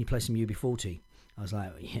 no, can you play some UB40? I was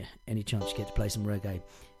like, yeah, any chance you get to play some reggae?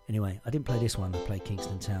 Anyway, I didn't play this one, I played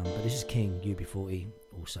Kingston Town, but this is King, UB40,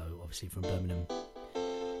 also obviously from Birmingham.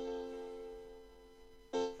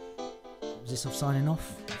 Was this off signing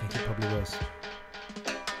off? I think it probably was.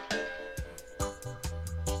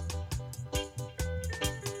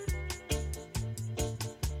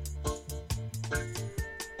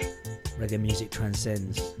 Reggae music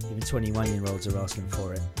transcends. Even 21-year-olds are asking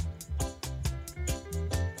for it.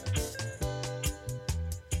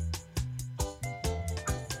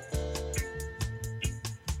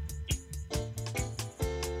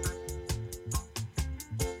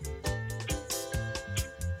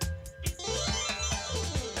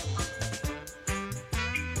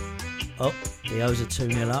 Oh, the O's are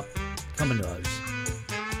 2-0 up. Come on, the O's.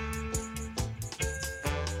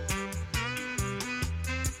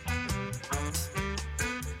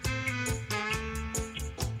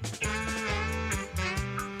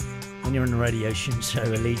 When you're on a radio, shouldn't show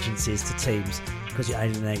allegiances to teams because it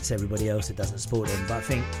alienates everybody else that doesn't support them. But I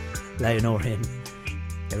think Leighton Orient,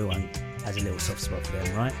 everyone has a little soft spot for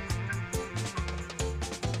them, right?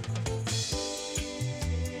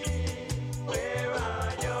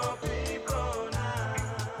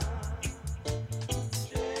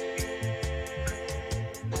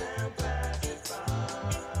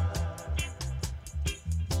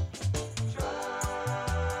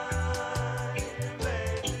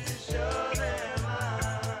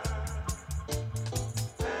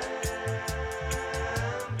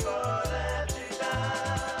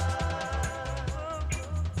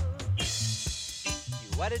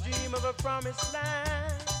 What a dream of a promised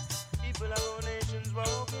land. People of all nations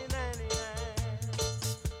walking hand in hand.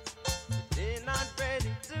 They're not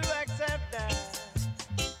ready to accept that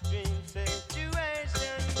dream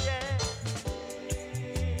situation yet.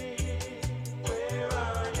 Where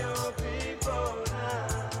are your people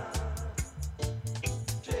now?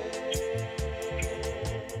 Chained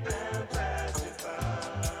and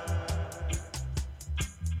pacified.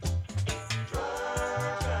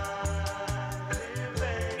 Try in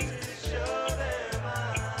vain to show them how.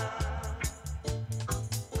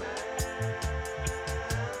 Man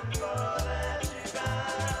for that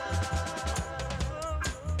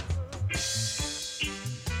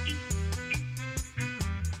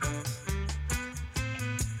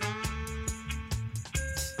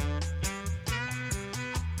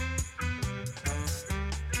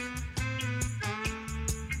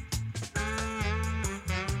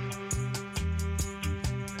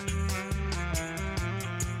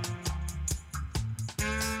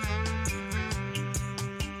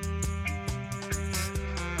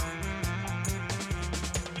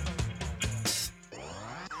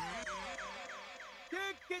you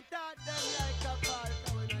kick it out them like a ball,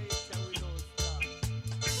 so we know it's how we don't stop.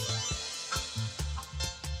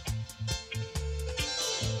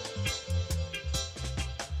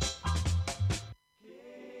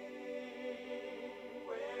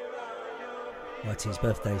 Right, his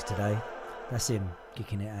birthday's today. That's him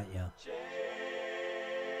kicking it at you.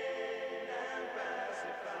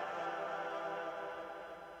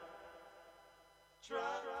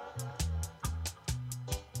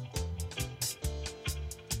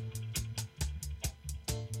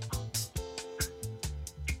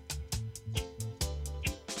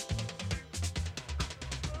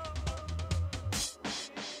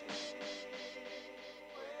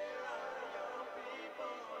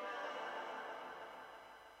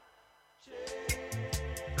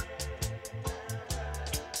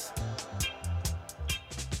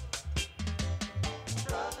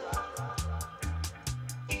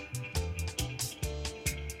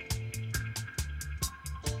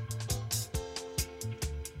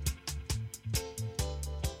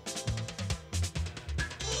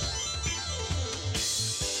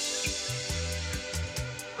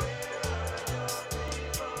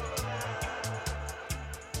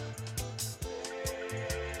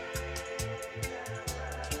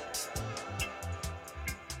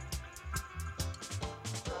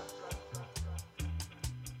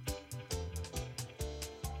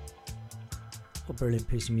 What a brilliant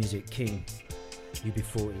piece of music, King,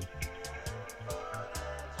 UB40.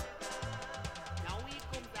 Now we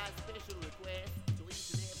come to a special request to each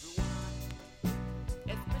and everyone,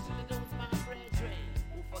 especially those my brethren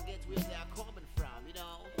who forget where they are coming from, you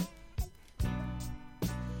know.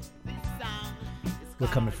 This song is We're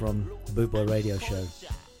coming from the Boot Boy Radio Show,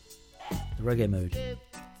 the Reggae Mood.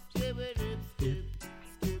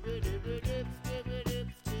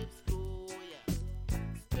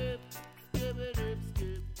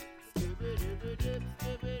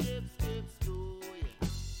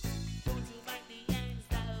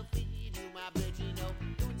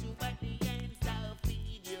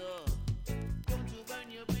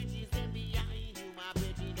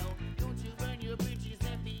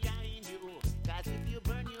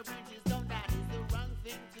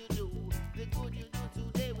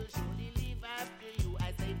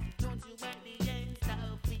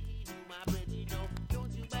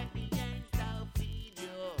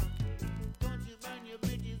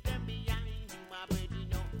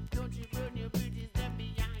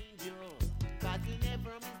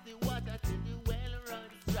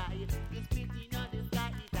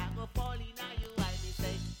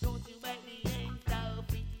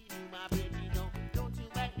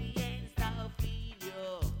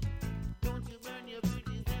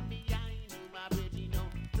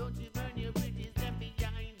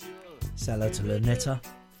 Say hello to Lunetta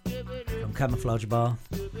from Camouflage Bar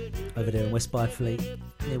over there in West Byfleet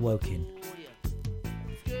near Woking.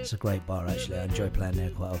 It's a great bar actually, I enjoy playing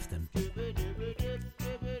there quite often.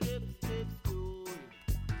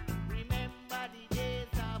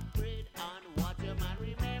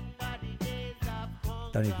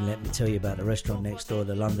 Don't even let me tell you about the restaurant next door,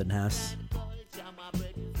 the London House.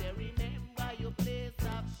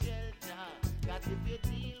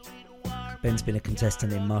 Ben's been a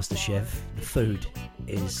contestant in MasterChef. The food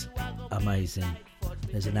is amazing.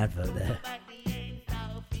 There's an advert there.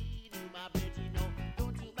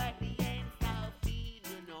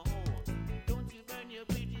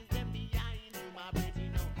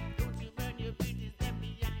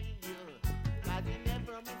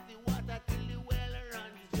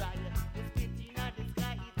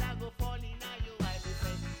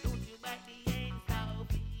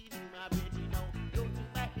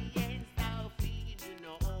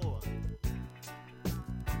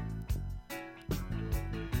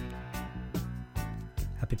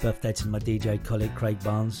 Happy birthday to my DJ colleague Craig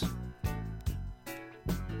Barnes.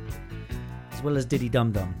 As well as Diddy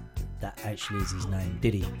Dum Dum. That actually is his name,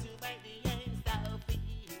 Diddy.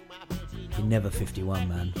 You're never 51,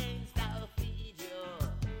 man.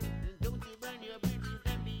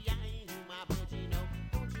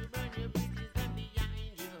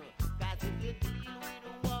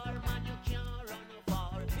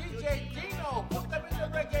 DJ Dino, put them in the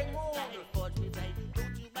reggae mood.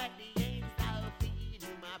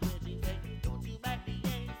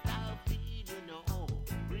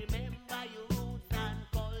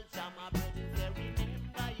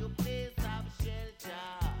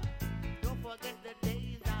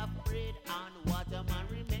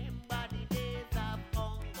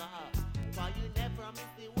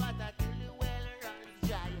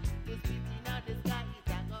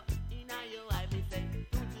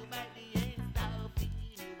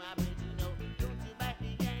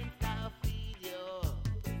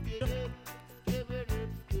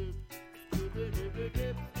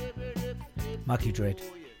 Mikey Dread,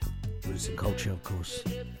 Roots and Culture, of course.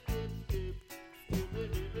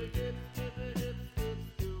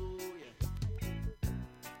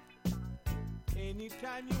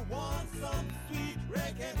 Anytime you want some sweet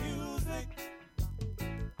reggae music,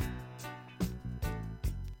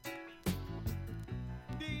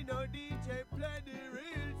 Dino DJ play the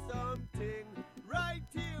real something right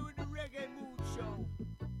here with the Reggae Mood Show.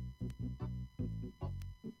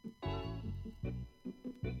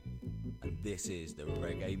 And this is the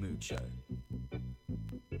Reggae Mood Show.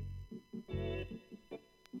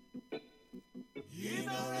 In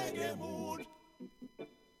a reggae mood.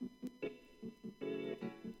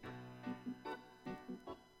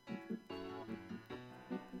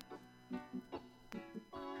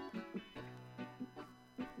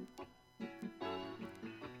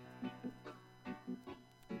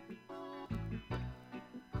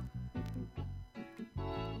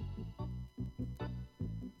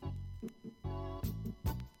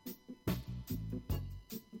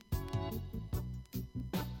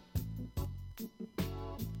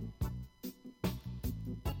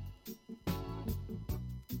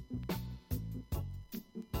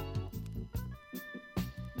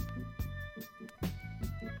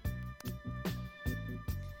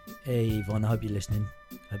 Hey Yvonne, I hope you're listening.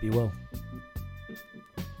 Hope you're well.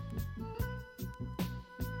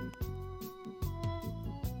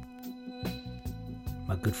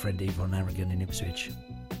 My good friend Yvonne Aragon in Ipswich.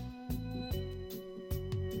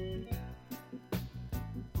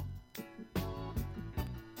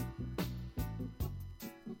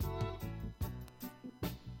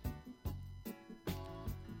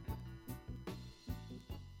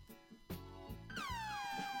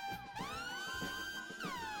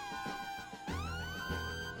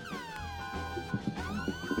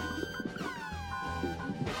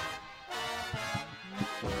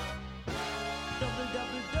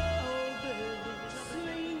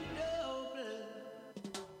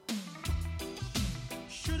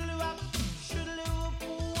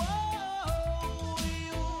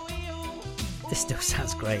 This still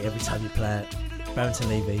sounds great every time you play it. Barrington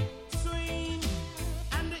Levy.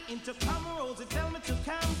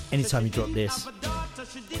 Anytime you drop this,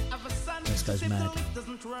 this goes mad.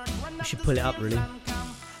 You should pull it up really.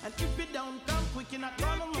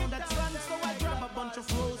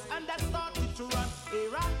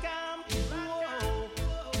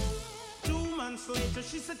 Later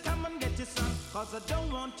she said come and get your son, cause I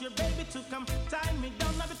don't want your baby to come tie me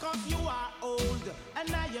down, now because you are old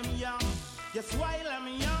and I am young. Yes, while I'm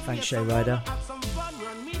young, Thanks yes, Shay I Ryder. wanna have some fun,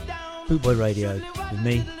 run me down. Bootboy Radio with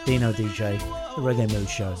me, Dino DJ, the Reggae Mood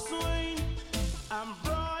Show.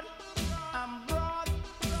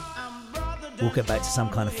 We'll get back to some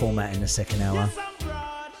kind of format in the second hour.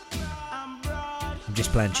 I'm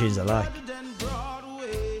just playing tunes I like.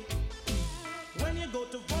 When you go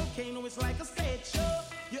to Volcano, it's like a stage show.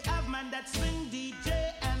 You have man that swing DJ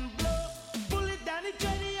and blow. Pull it down the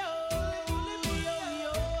radio.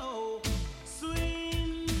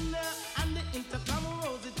 Swing and the intercom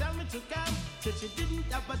Rosie tell me to come. Said she didn't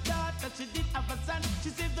have a daughter, she did have a son. She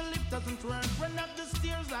said the lift doesn't work, run up the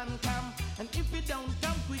stairs and come. And if you don't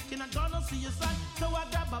come quick, you're not gonna see your son. So I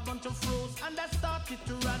grab a bunch of froze and I started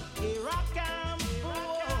to run. Here I come.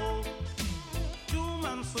 Oh. 2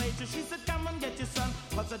 months later, she said, come and get your son,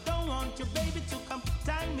 cause I don't want your baby to come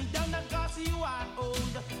tie me down, cause you are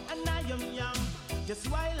old and I am young. Just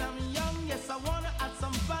while I'm young, yes, I wanna have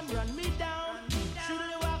some fun, run me down.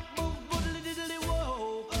 Shoodly wop, boop, boodly diddly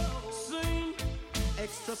whoa. Swing,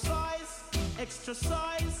 extra size, extra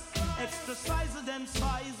size, extra size, then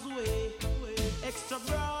size way. Extra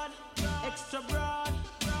broad, extra broad,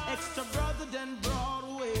 extra brother than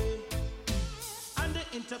Broadway. And the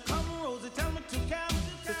intercom Rosie tell me to come.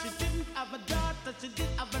 So she didn't have a daughter, she did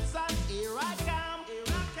have a son. Here I come.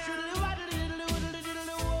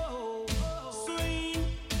 Swing,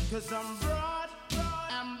 'cause I'm broad,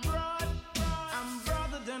 I'm broad, I'm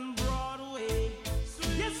broader than Broadway.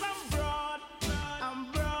 Yes, I'm broad,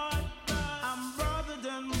 I'm broad, I'm broader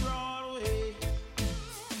than Broadway.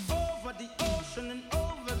 Over the ocean and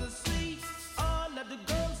over the sea, all of the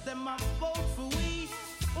girls them are vote for we.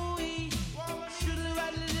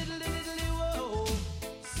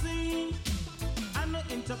 And the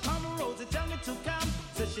intercom Rosie tell me to come.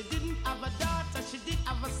 So she didn't have a daughter, she did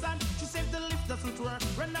have a son. She said the lift doesn't work,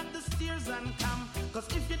 run up the stairs and come. 'Cause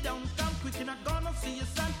if you don't come quick, you're not gonna see your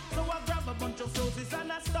son. So I grab a bunch of roses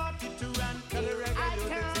and I started to run. Tell the reggae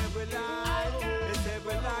music every life. It's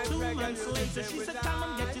every life. 2 months later, she said, come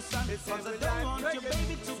and get your son. 'Cause I don't want your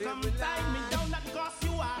baby to come tie me down. That 'cause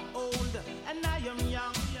you are old and I am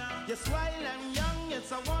young. Yes, while I'm young,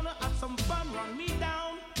 yes, I wanna have some fun. Run me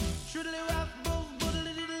down. Should live up,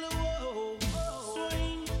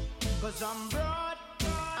 swing. 'Cause I'm broad,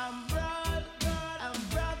 I'm broad, I'm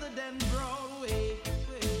broader than Broadway.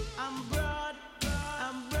 I'm broad,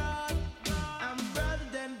 I'm broad, I'm broader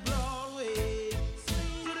than Broadway.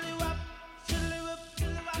 Should live up, should live up,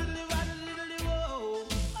 should live up, whoa.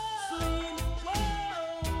 Swing,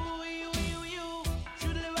 whoa, you,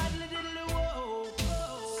 should live up, whoa.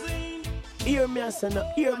 Swing. Hear me, I say no,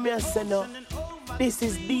 hear me, I say no. This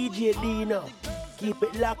is DJ Dino. Keep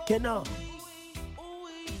it locked, you know.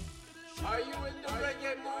 Are you in the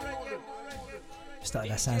reggae mood?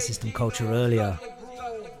 Started that sound system culture earlier.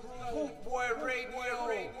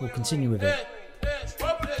 We'll continue with it.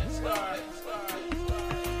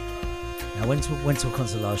 I went to a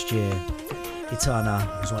concert last year. Gitana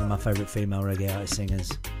was one of my favourite female reggae artist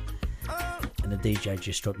singers. And the DJ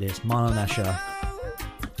just dropped this. Marlon Asher.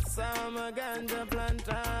 Summer ganja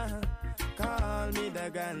planter, call me the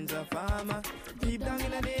ganja farmer. Deep down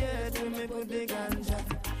in the earth, we me put the ganja.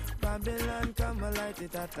 Babylon come and light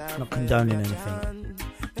it at our Not condoning anything.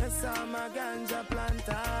 Yes, I'm a ganja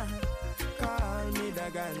planter, call me the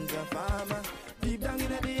ganja farmer. Deep down in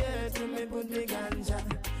the earth, we me put the ganja.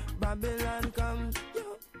 Babylon come,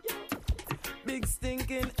 big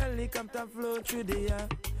stinking helicopter flow through the air.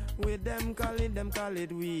 With them call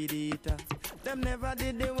it weed eater. Them never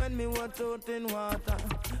did it when me was out in water,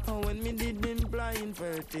 or when me did in blind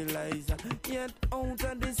fertilizer. Yet out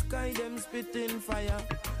of the sky them spitting fire,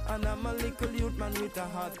 and I'm a little youth man with a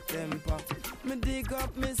hot temper. Me dig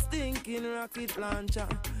up me stinking rocket launcher,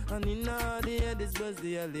 and in the air this was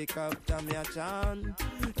the helicopter me a chant.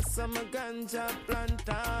 Some ganja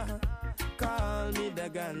planter, call me the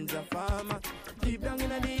ganja farmer. Deep down in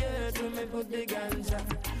the earth we me put the ganja.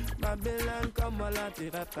 Babylon come a lot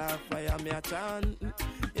it at a fire me a chant.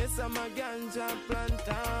 Yes, I'm a ganja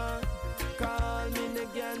planter, call me the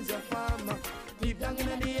ganja farmer. Deep down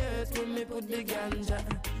in the earth when me put the ganja.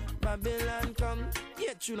 Babylon come,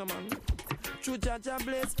 yeah, tuna man. True Jaja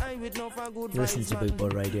bless I with no for good. You listen to Boot Boy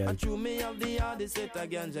Radio. And true me of the hardest set a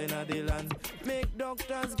ganja in the land. Make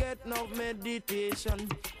doctors get no meditation,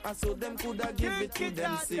 and so them coulda give it to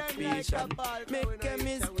them sick patient. Make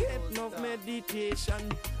chemists get no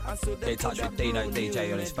meditation, and so them Get in touch with Dino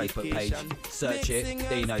DJ on his Facebook page. Search it,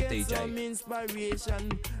 Dino DJ. Some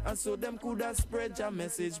inspiration, and so them coulda spread your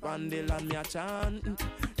message on the land me a chant.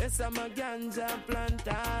 Yes, I'm a ganja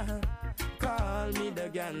planter, call me the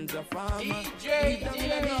ganja farmer. DJ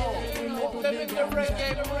Dino, living the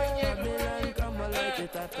reggae.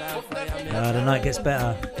 The night gets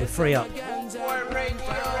better. We're free up.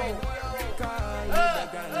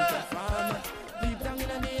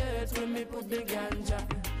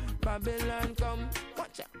 Babylon come,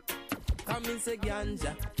 watch out. Come and say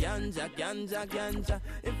ganja, ganja, ganja, ganja.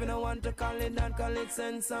 If you don't want to call it that, call it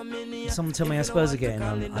sense a mini. Someone tell me how Spurs are getting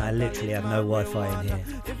on. I literally have no Wi-Fi in here.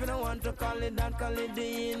 If you don't want to call it that, call it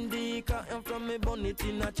the indica. And from me bonnet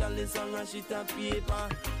in a chalice and a sheet of paper.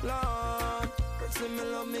 Lord, see me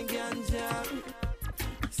love me ganja.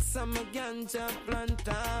 Some ganja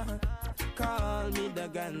planter, call me the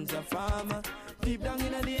ganja farmer. Deep down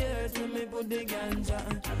in the earth when me put the ganja.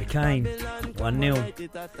 Harry Kane, 1-0.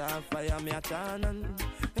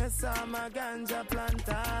 Yes, I'm a ganja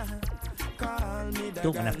planter. Call me the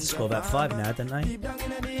Dortmund have to score about 5 now, don't they? Deep down in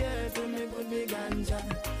the earth when me put the ganja.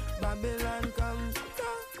 Babylon come.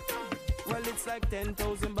 Well, it's like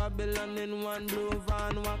 10,000 Babylon in one blue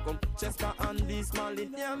van. Welcome Chester and the small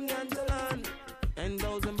damn ganja land.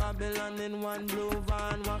 10,000 Babylon in one blue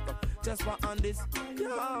van. Welcome Chester and this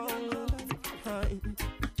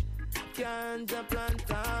ganja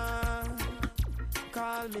planter.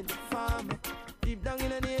 call me the farmer. Deep down in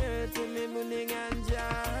the earth, me money ganja.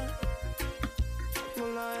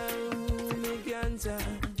 Me ganja.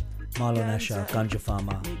 Marlon Asher, Ganja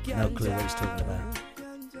Farmer. No clue what he's talking about.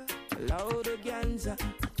 Loud ganja,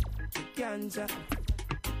 ganja,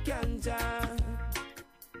 ganja.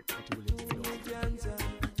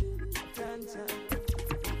 Ganja, ganja,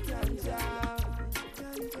 ganja.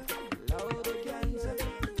 Loud ganja,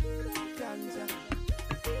 ganja,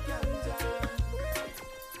 ganja.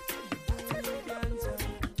 Ganja,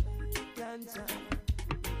 ganja,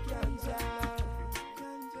 ganja.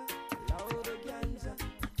 Loud ganja,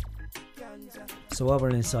 ganja. So while we're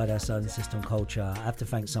inside our Southern System culture, I have to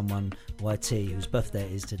thank someone, YT, whose birthday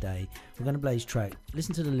it is today. We're going to play his track.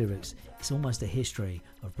 Listen to the lyrics. It's almost a history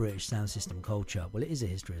of British sound system culture. Well, it is a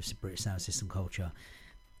history of British sound system culture.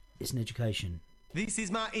 It's an education. This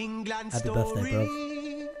is my England Happy story. birthday,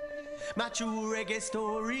 bro. My true reggae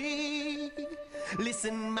story.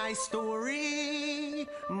 Listen my story.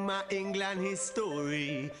 My England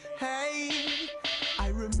history. Hey, I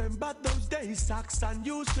remember those days Saxon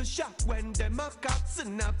used to shock when them a cats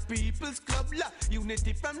in a people's club la.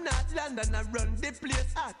 Unity from North London, I run the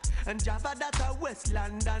place hot. And Java that a West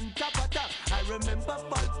London top of top. I remember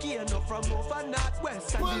Volcano from over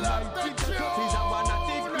Northwest. And the mighty is one of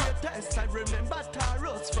the greatest. I remember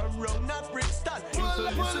Taros from round at Bristol. Used to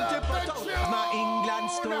listen to Pato. My England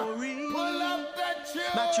story.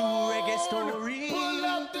 My true reggae story.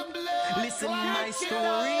 Listen my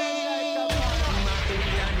story.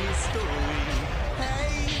 Story.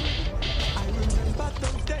 Hey, I remember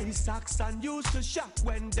those days Saxon used to shock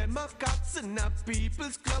when them have cats in a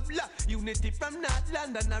people's club la. Unity from North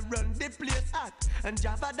London, I run the place hot. And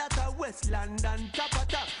Java that a West London top of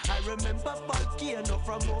top. I remember Volcano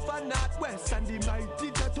from over Northwest. And the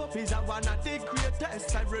mighty Top is one of the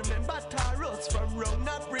greatest. I remember Taros from round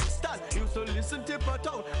at Bristol. Used to listen to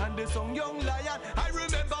Pato and the song Young Lion. I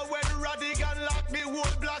remember when Radigan locked me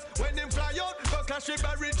whole blast. When him fly out, go clash with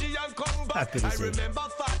Barigi and come back. I remember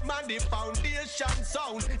Fat Man, the foundation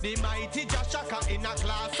sound. The mighty Joshaka in a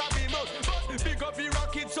class of him out. But big up the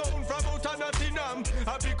rocket sound from out of Nottingham.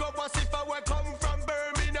 A big up Wasifa where come from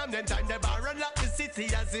Birmingham. Then time the Baron lock the city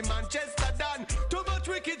as in Manchester done. Too much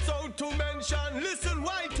wicked sound to mention. Listen,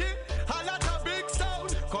 Whitey, a lot of big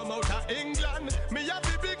sound come out of England. Me have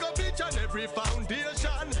the big up each and every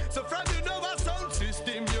foundation. So from you know a sound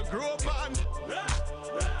system you grew up on.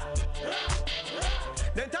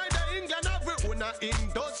 Then time the England have we own a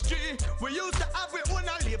industry. We used to have we own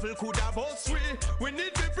a label could have us we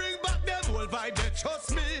need to bring back them whole vibe, they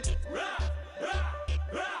trust me.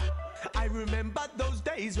 I remember those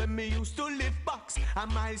days when me used to live box. A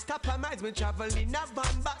miles top of miles, me travel in a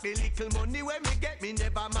van back. The little money when me get, me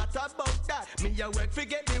never matter about that. Me a work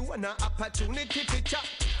forget me one opportunity to chat.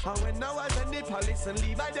 And when I was a nipper, listen,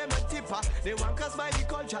 leave I them a tipper. They want cause my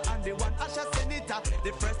culture and they want Asha Senator.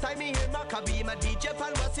 The first time me hear Maccabee, my DJ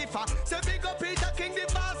Pan Wasifa. Say big up Peter King,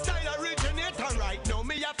 the bass style originator. Right now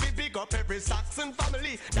me have to big up every Saxon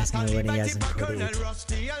family. That's no when he hasn't Colonel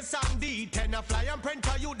Rusty and Sandy. Ten a fly and print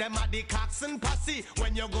you, them are the Coxon posse.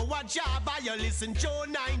 When you go a Java, you listen Joe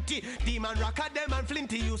 90. Demon Rocker, them and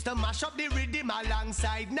Flinty used to mash up the rhythm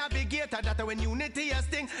alongside Navigator. That when Unity a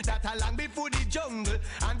sting, that along before the jungle.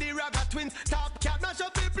 And the Raga Twins, Top Cat, mash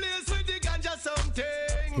up the place with the ganja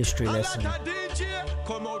something. History lesson. A lot of DJ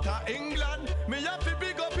come out of England. Me have to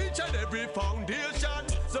big up each and every foundation.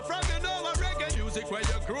 So from you know a reggae music where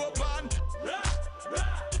you grew up on.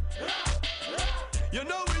 You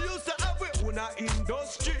know we used to have we own a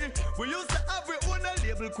industry. We used to have we own a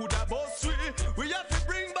label could have us we have to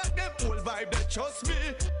bring back them old vibe, they trust me.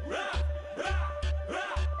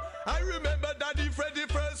 I remember Daddy Freddy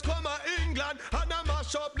first come to England and I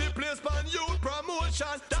mash up the place pan youth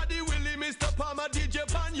promotion. Daddy Willie, Mr. Palmer, DJ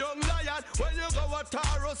Pan Young Lion. When you go at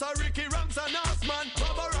Taros or Ricky Ranks and Osman,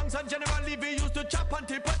 Baba Ranks and General Levy used to chop and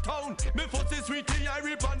tip a town. Me foot is sweetie, I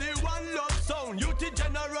rip on the one love sound. Youth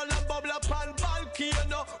General and Bubble up and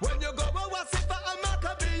Volcano. When you go at Wasifa and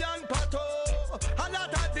Maccabee and Pato. A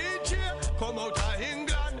lot of DJ come out of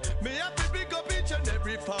England. Me have to pick up each and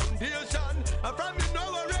every foundation. And from you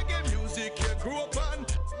know a reggae music you grew up on.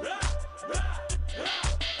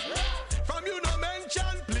 From you no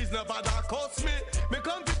mention, please no bother cost me. Me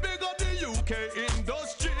come to big up the UK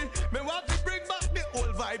industry. Me want to bring back the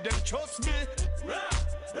old vibe, them trust me.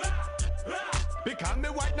 Because me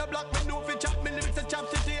white no black, me know fi chop. Me lyrics a chop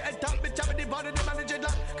city and top. Me chop the body, the manager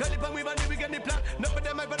lock. Curly pan weave and the weekend the plan. None of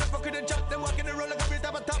them I better fuck with the chat. Them walking the roll like a bit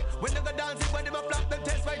of a top. When they go dancing, when them a flap, them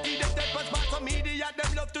test my tea, them test my spot. Some idiot,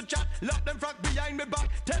 them love to chat. Lock them frack behind me back.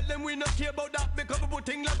 Tell them we not care about that. Because we put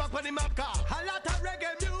things like back on the map car. A lot of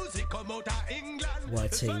reggae music come out of England.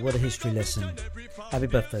 Betty, what a history lesson. Happy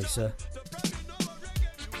birthday, sir.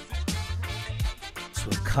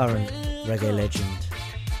 Sort of current reggae legend.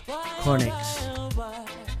 Chronix.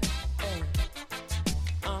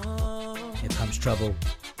 Here comes trouble.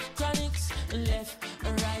 Chronix, left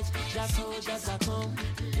and right, just how does I come,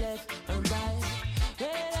 left and right.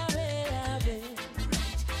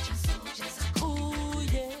 Ooh,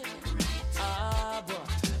 yeah.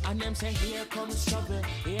 And them say, here comes trouble,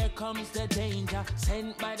 here comes the danger,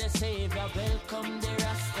 sent by the Savior, welcome the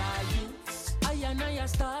Rasta youths. I and I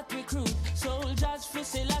start recruit, soldiers for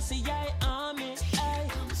Selassie army. Aye.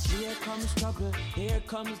 Here comes trouble, here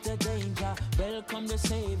comes the danger, welcome the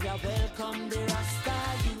Savior, welcome the Rasta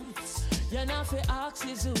youths. You're not for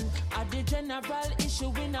axes who at the general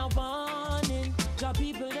issue in a warning. Job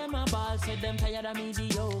people them a ball, said them tired of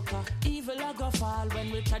mediocre. Evil a go fall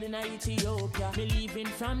when we tried in Ethiopia. Me leaving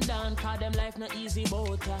from down, cause them life not easy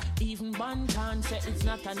boat. Even Bantan said it's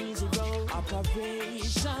not an easy road.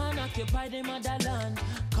 Operation occupy the motherland,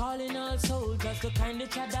 calling all soldiers to kindly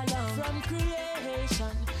tread along. From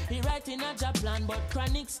creation, he writing a job plan, but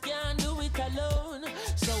Chronix can't do it alone.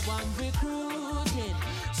 So I'm recruiting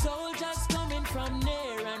soldiers coming from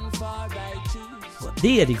near and far, I choose. What,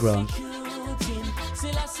 the Eddie Grant?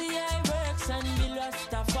 Selassie works and the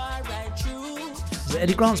Rastafari truth. Is it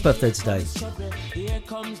Eddie Grant's birthday today? Here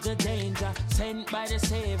comes the danger, sent by the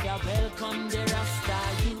Savior, welcome the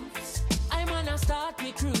Rasta youths. I'm gonna start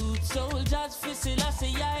recruit soldiers for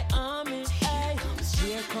Selassie army. Hey.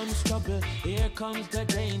 Here comes trouble, here comes the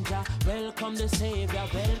danger, welcome the Savior,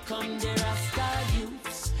 welcome the Rasta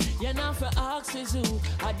youths. You're not for axes who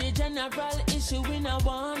are the general issue in a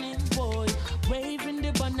warning, boy. Waving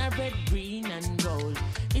the banner red, green and gold.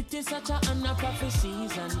 It is such a honor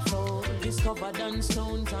prophecies unfold. Discovered on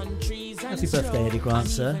stones, on trees and Happy birthday, Eddie Grant,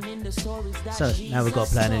 sir. So now we've got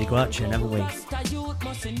to play an Eddie Grant tune, haven't we? Youth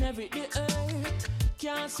must inherit the earth.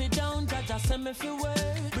 Can't sit down, Jaja send me for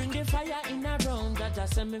work. Bring the fire in a round, Jaja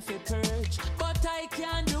send me for purge. But I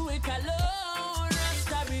can't do it alone.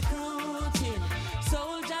 Rasta recruiting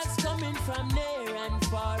soldiers coming from near and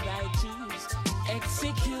far, I choose.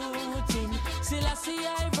 Executing Selassie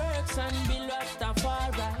works and be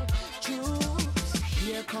Rastafari choose.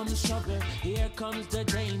 Here comes trouble, here comes the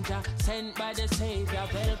danger, sent by the Savior,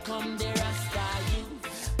 welcome the Rasta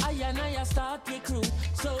youth. I and I start recruit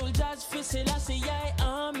soldiers for Selassie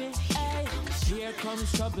army. Hey. Here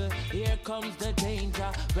comes trouble, here comes the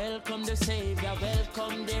danger, welcome the Savior,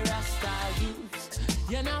 welcome the Rasta youth.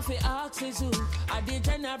 You're not for axes who are the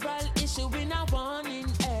general issue in a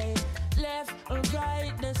warning. Hey. Left and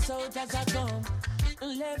right, the soldiers are come.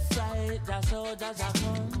 Left, right, the soldiers are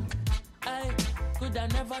come. I could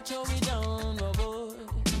have never throw it down, oh boy.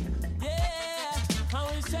 Yeah, how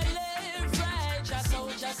we say left, right, the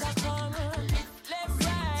soldiers are come. Left,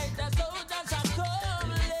 right, the soldiers are come.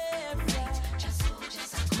 Left, right, the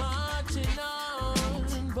soldiers are come. Marching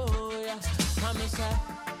on, boy. I'm say,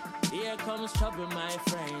 here comes trouble, my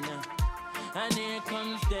friend, and here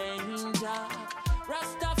comes danger.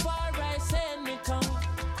 Rastafari send me come.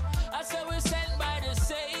 I say we sent by the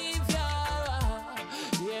Savior.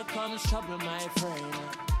 Here comes trouble, my friend.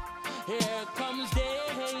 Here comes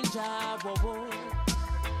danger. Whoa, whoa.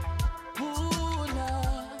 Ooh,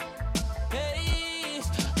 Lord. Hey.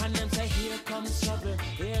 And them say, here comes trouble.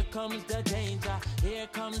 Here comes the danger. Here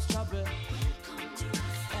comes trouble.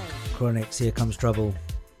 Chronix, here comes trouble.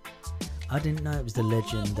 I didn't know it was the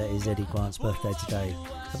legend that is Eddie Grant's birthday today.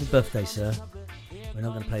 Happy birthday, sir. We're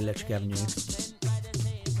not going to play Electric Avenue.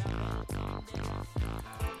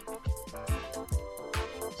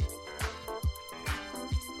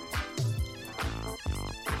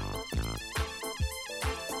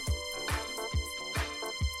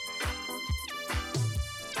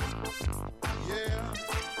 Yeah.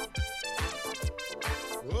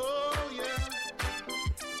 Oh, yeah.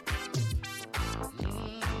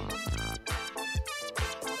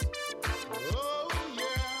 Oh,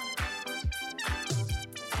 yeah.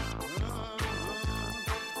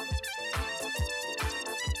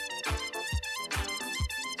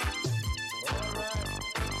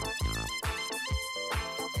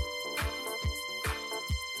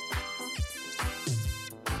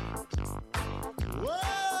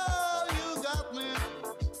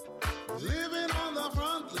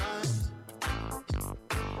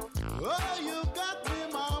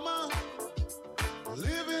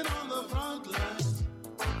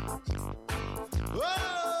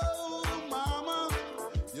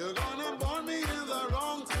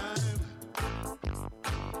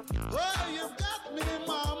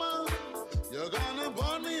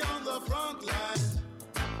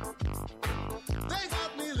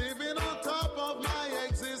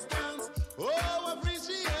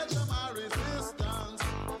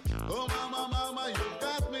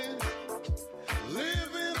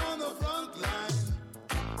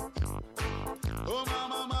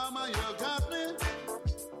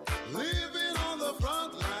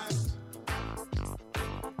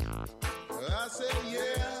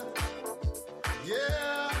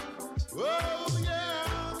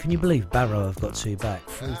 Can you believe Barrow have got 2 back?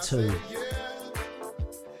 3-2.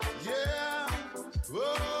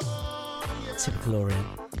 Typical Orient.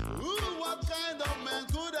 What kind of man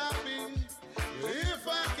could I be if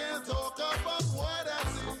I can't talk about what I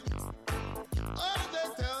see? Oh, they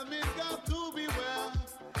tell me got to be well.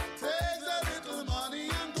 Take a little money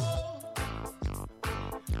and go.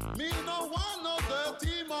 Me no want no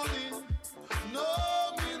dirty money. No,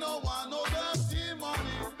 me no want no dirty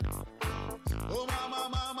money. Oh, mama,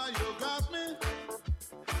 mama, you got me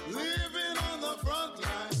living on the front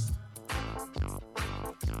line.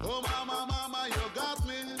 Oh, mama, mama, you got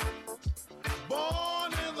me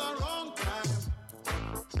born in the wrong time.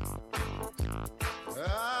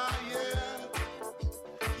 Ah, yeah,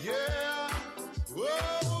 yeah,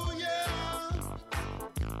 whoa, yeah,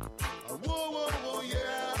 whoa, whoa, whoa,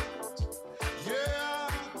 yeah, yeah,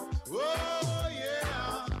 whoa,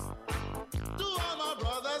 yeah. To all my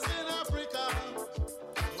brothers in Africa,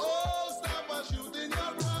 oh, stop shooting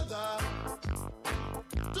your brother.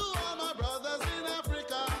 To all my brothers in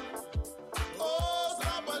Africa, oh,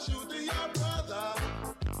 stop shooting your brother.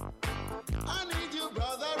 I need you,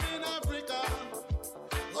 brother, in Africa.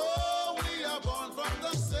 Oh, we are born from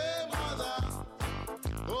the same mother.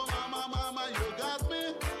 Oh, mama, mama, you got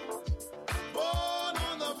me born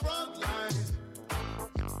on the front line.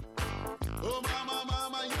 Oh, mama,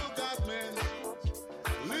 mama, you got me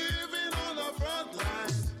living on the front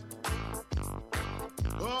line.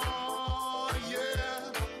 Oh,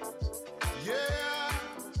 yeah, yeah,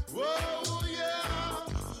 whoa, yeah,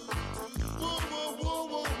 whoa, whoa, whoa,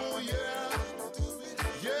 whoa, whoa, yeah,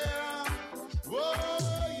 yeah, whoa,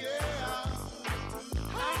 yeah.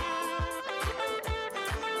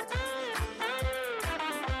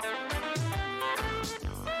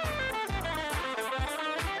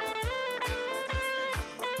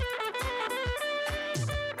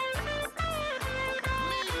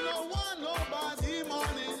 Me no want nobody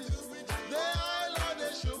money. The oil or the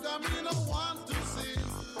sugar, me no want to see.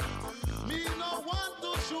 Me no want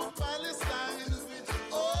to shoot Palestine.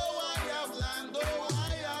 Oh, I have land, oh, I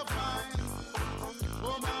have mine.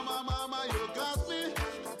 Oh, mama, mama, you got me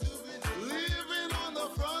living on the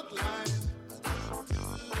front line.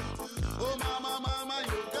 Oh, mama, mama,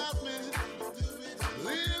 you got me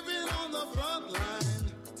living on the front line.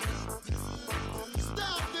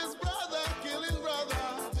 Stop this brother killing brother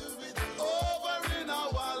over in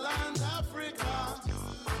our land, Africa.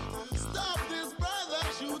 Stop this brother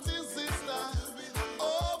shooting sister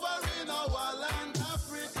over in our land,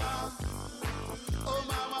 Africa. Oh,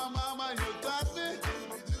 mama, mama, you got me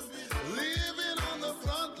living on the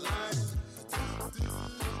front line.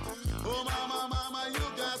 Oh, mama, mama, you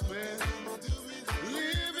got me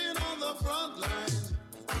living on the front line.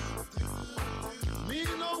 Me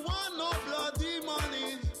no want no bloody money.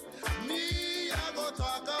 Me, I go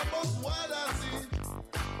talk about what I see.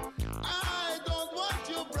 I don't want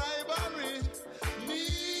your bribery. Me,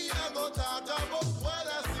 I go talk about what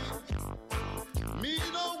I see. Me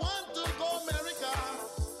no want to go America.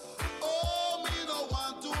 Oh, me no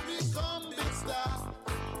want to become big star.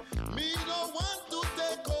 Me no want to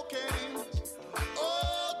take cocaine.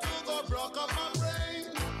 Oh, to go broke up my brain.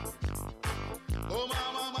 Oh,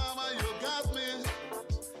 mama, mama, you got me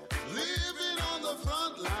living on the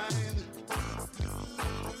front line.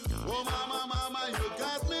 Oh, mama, mama, you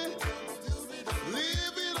got me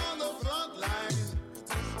living on the front line.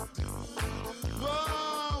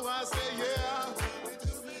 Whoa, I say yeah,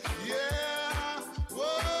 yeah,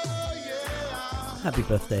 whoa, yeah. Happy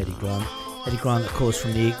birthday, Eddie Grant. Eddie Grant, of course,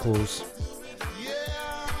 from the Equals.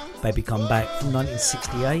 Baby Come Back from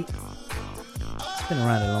 1968. It's been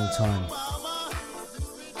around a long time.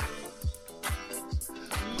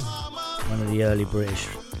 One of the early British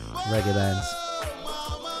reggae bands,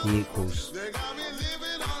 the Equals. They got me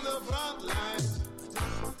living on the front line.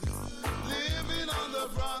 Living on the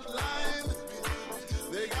front line.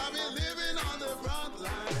 They got me living on the front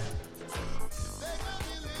line. They got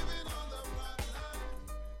me living on the front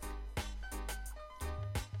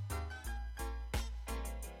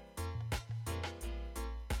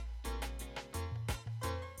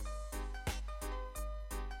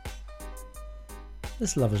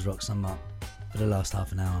Let's Lovers Rock some up for the last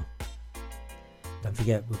half an hour. Don't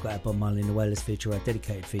forget, we've got our Bob Marley and the Wailers feature, our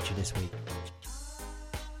dedicated feature this week.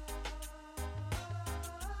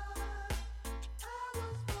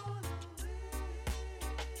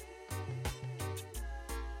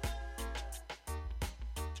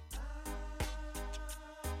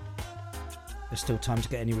 There's still time to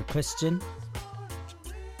get any requests in.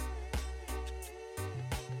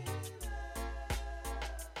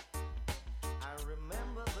 I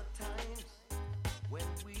remember the times when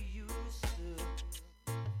we used to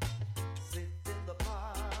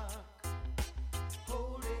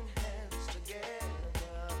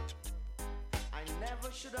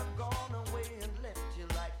should have gone away and left you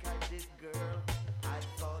like I did, girl. I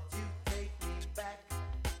thought you'd take me back,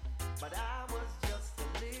 but I was just a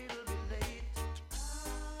little bit late.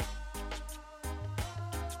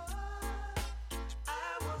 I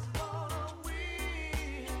was born a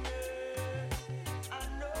winner. I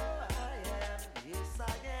know I am, yes I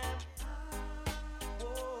am.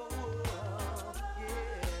 Whoa, whoa,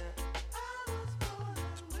 yeah. I was born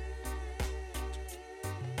a winner.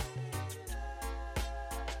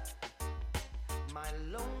 My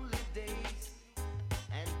lonely days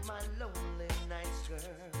and my lonely nights, girl,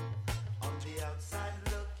 on the outside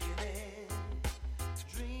looking in,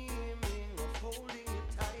 dreaming of holding you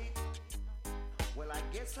tight. Well, I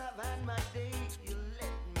guess I've had my day, you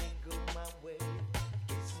let me go my way.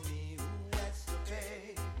 It's me who has to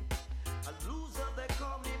pay. A loser they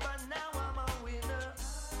call me, but now I'm a winner.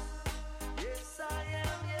 Yes I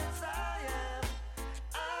am, yes I am.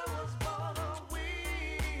 I was born a winner.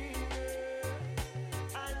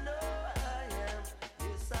 I know I am,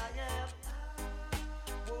 yes I am.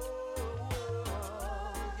 Whoa,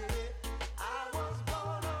 whoa, yeah. I was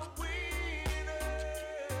born a winner.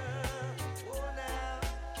 Oh now,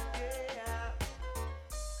 yeah.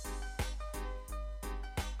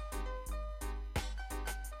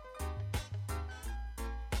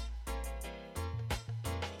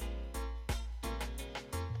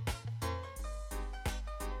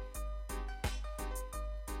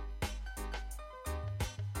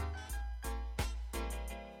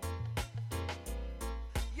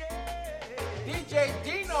 DJ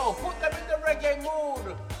Dino, put them in the reggae mood.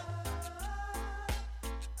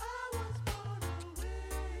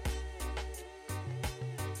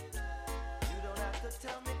 You don't have to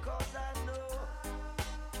tell me 'cause I know.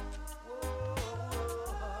 Whoa,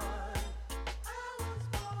 I was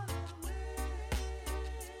born a winner.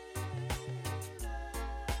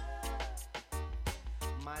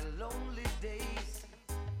 My lonely days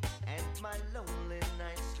and my lonely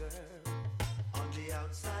nights, girl, on the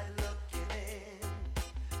outside looking in,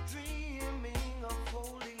 dreaming of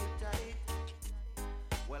holding you tight.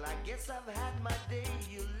 Well, I guess I've had my day,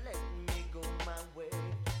 you let me go my way.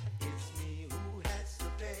 It's me who has to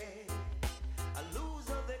pay. A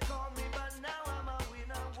loser they call me, but now I'm a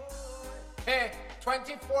winner, boy. Hey,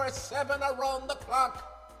 24/7 around the clock.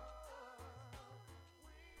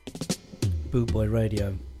 Bootboy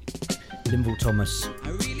Radio. Linville Thomas. I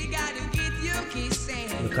really gotta get you kissing.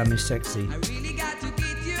 Look at me sexy. I really got to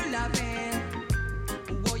get you loving.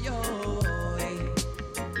 Whoa, yo,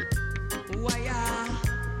 why ya?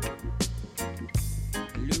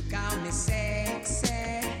 Look how me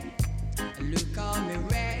sexy. Look how me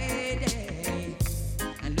ready.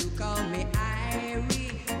 And look how me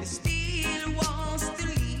irie. Me still wants to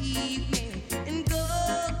leave me and go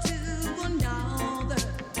to another.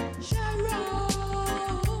 Sharon,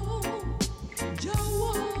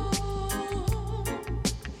 Joe,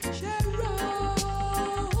 Sharon.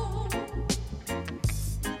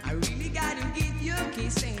 I really gotta get you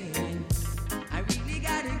kissing. I really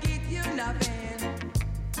gotta get you loving.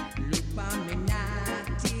 Look for me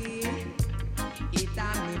naughty, it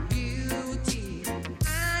on me beauty,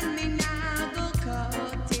 and me now go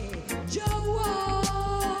cut it. Joe,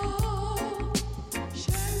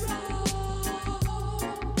 Sharon,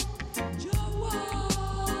 Joe.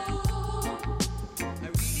 I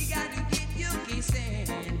really gotta get you kissing.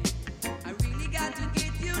 I really got to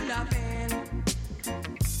get you loving.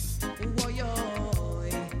 Whoa, yo,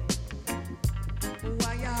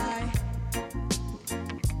 why I?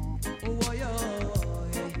 Whoa, yo,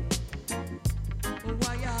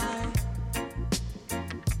 why I?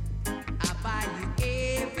 I buy you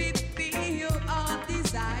everything your heart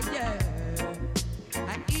desire.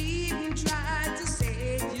 I even tried to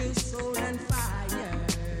set your soul on fire,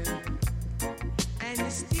 and you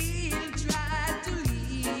still try to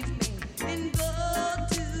leave me and go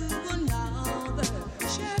to another.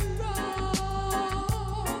 Sharon,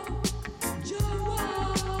 Joe,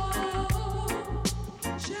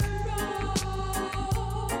 Sharon,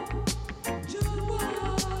 Joe.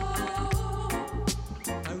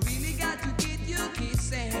 I really got to get you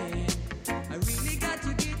kissing. I really got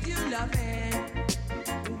to get you loving.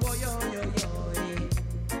 Whoa, yo, yo, yo,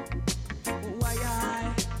 why I?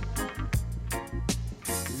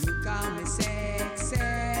 Look how me sexy.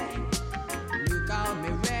 Look how me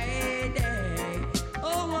ready.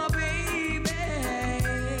 Oh, my baby.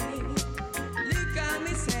 Look how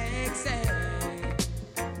me sexy.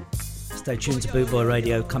 Stay tuned to Bootboy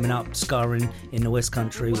Radio. Coming up, scarring in the West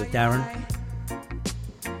Country with Darren.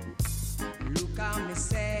 Look how me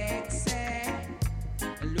sexy.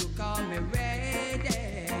 Look how me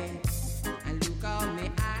ready. And look how me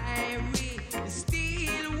irie.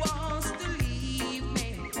 Still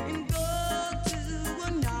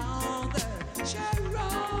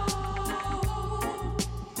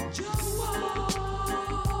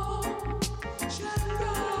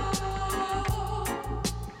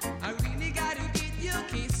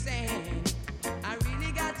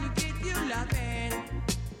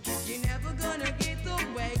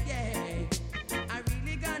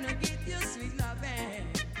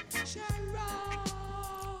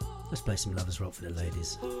Let's play some Lovers Rock for the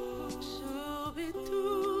ladies.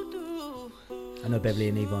 I know Beverly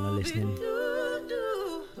and Yvonne are listening.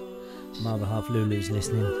 My other half Lulu's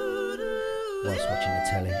listening whilst watching the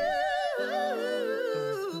telly.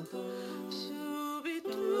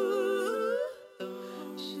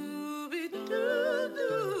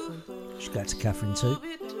 Should go to Catherine too.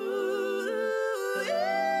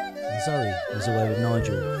 And Zoe was away with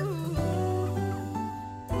Nigel.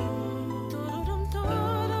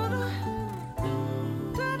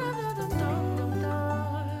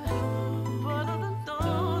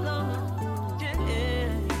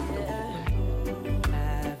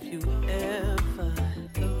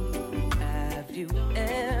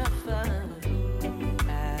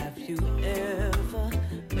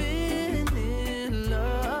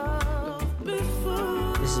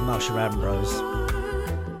 Marsha Ambrose.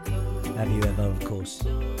 Have you ever, of course.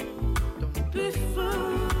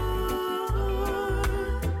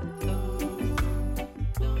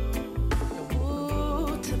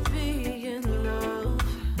 Ooh, to be in love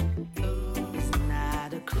is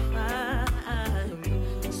not a crime.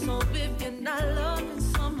 So if you're not loving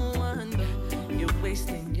someone, you're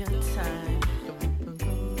wasting your time.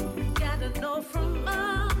 Gotta know from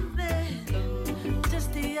mom that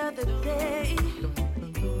just the other day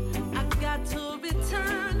got to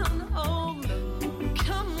return on home,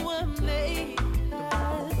 come with me.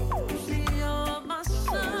 See, you're my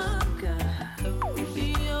sugar,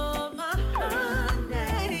 you're my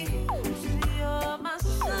honey. See, you're my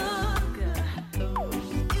sugar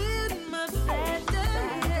in my bad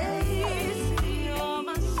days. See, you're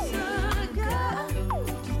my sugar,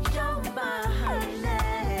 you're my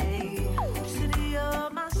honey. See, you're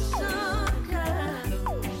my sugar,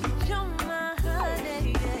 you're my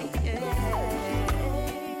honey.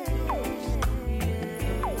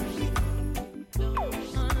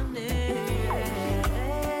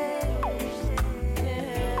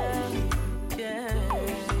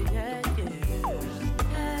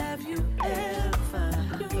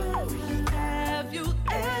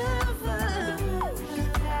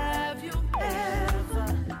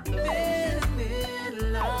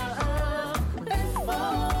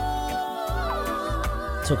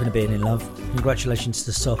 Talking of being in love, congratulations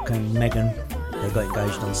to Sock and Megan. They got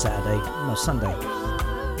engaged on Sunday.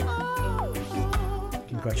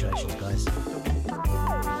 Congratulations, guys. To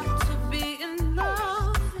be in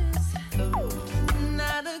love is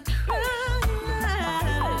not a crime.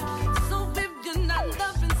 So if you're not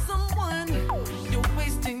loving someone, you're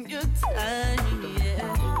wasting your time.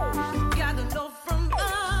 Yeah, gotta know from a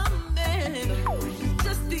man.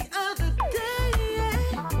 Just the other day,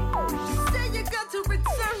 say you got to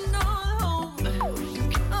return home.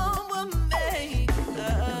 Come with me,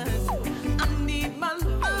 'cause I need my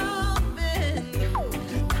loving.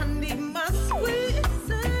 I need my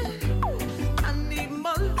squeezing. I need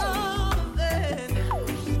my loving.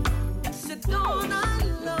 Sit down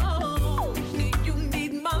alone. You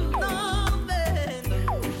need my loving.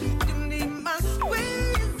 You need my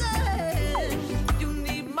squeezing. You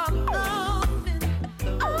need my loving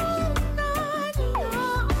all night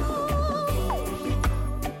long.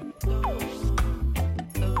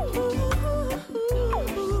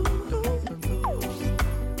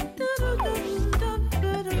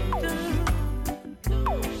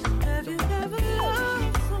 Have you ever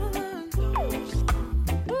loved someone?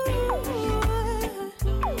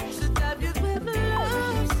 Said, have you ever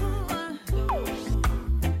loved someone?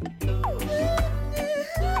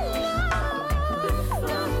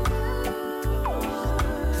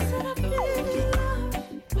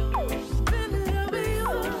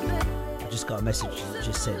 I just got a message that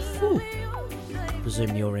just said, "Phew."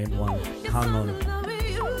 Presume the Orient one. Hang on.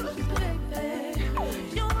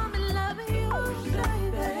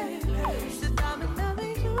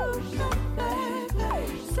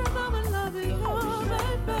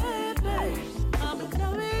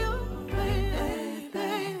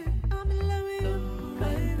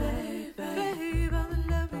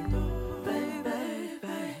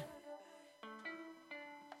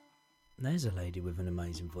 There's a lady with an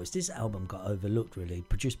amazing voice. This album got overlooked, really.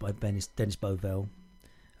 Produced by Dennis Bovell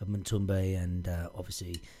of Montumbe and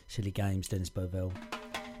obviously Silly Games, Dennis Bovell.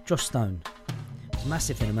 Josh Stone. It's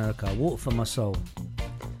massive in America. Water for My Soul.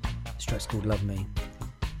 This track's called Love Me.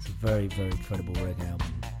 It's a very, very incredible reggae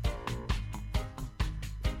album.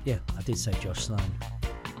 Yeah, I did say Josh Stone.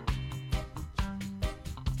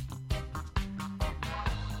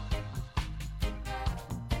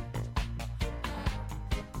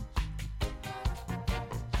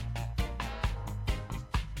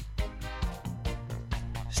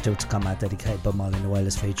 Still to come, our dedicated Bob Marley and the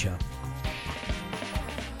Wailers feature.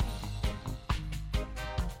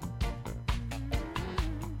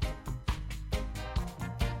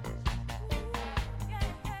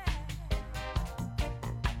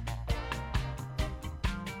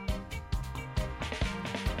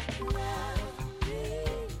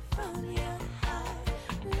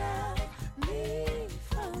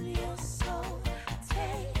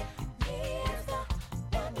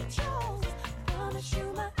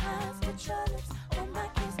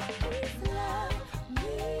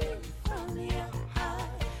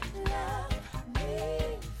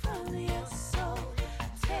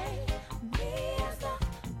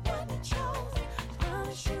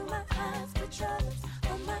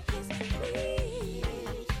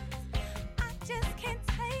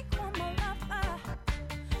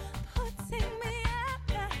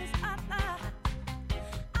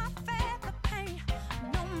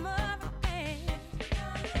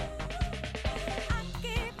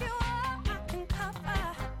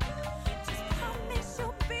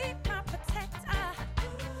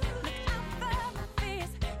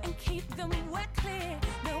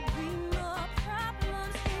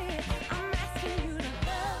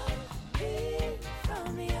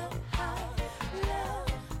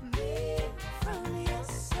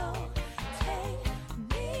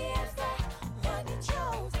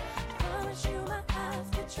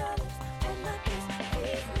 put your lips on my kiss.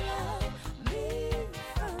 Please love me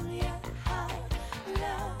from your heart.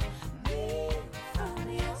 Love me from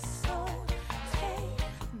your soul. Take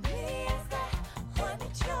me as the one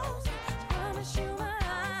you chose. Promise you my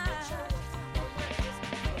eyes.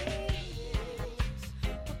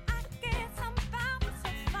 I guess I'm about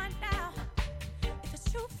to find out if it's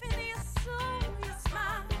truth in your soul, your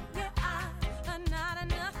smile, your eyes are not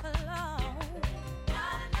enough alone.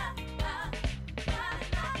 Not enough.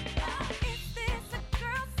 Is this a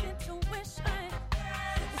girl's intuition?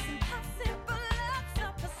 It's impossible love's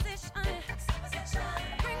opposition.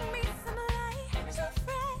 Bring me some light, refresh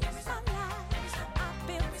my life. I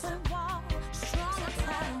built a wall, strong and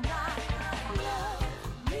tight. Love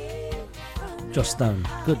me from Joss Stone,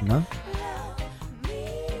 good, no?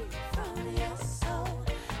 from your soul.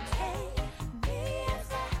 Take me as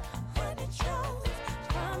the one you chose.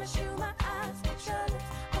 Promise you my eyes, put your lips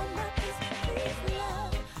on my kiss. Please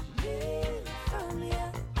love me from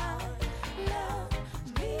your heart. Love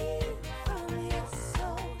me from your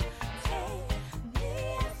soul. Take me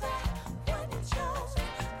as the one you chose.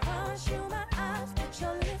 Promise you my eyes, put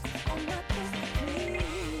your lips on my kiss. Please.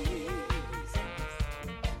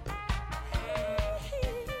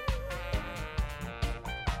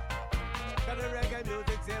 Cause the reggae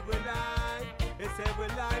music's every life. It's every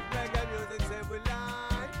life. Reggae music's every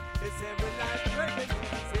life. It's every life. Reggae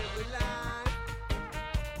music's every life.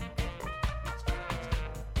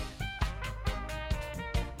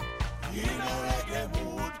 In a reggae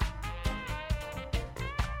mood.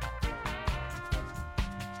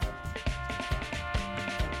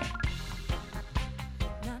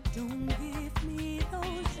 Now don't give me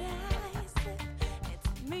those eyes. It's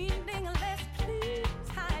meaningless, please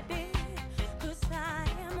hide it. 'Cause I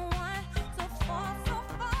am one to fall so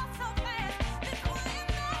fast. That's why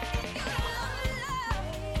I'm asking you to love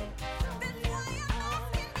me. That's why I'm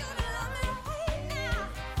asking you to love me right now.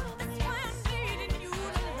 That's why I'm needing you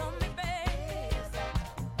to love me, babe.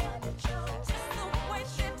 Just the way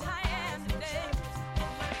that I am today.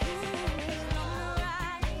 Love me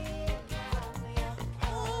right.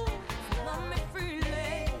 Love me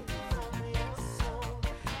freely.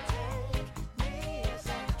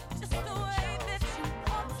 Just the way that you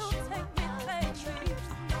want to take me, baby.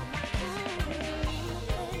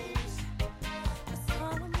 That's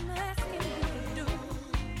all I'm asking you to do.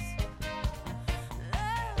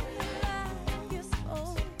 Love me like you're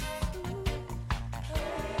supposed to.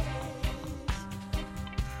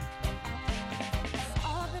 That's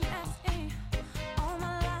all I've been asking all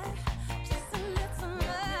my life. Just a little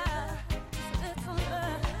love, just a little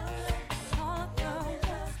love. That's all I come,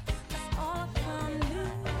 that's all I come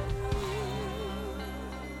need.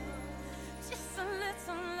 Just a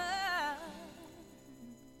little love.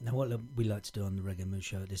 Now, what we like to do on the Reggae Mood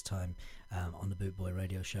Show at this time, on the Boot Boy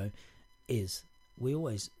Radio Show, is we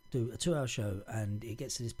always do a 2-hour show, and it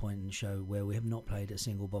gets to this point in the show where we have not played a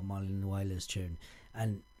single Bob Marley and the Wailers tune,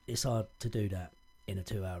 and it's hard to do that in a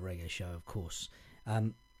 2-hour reggae show, of course.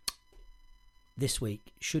 This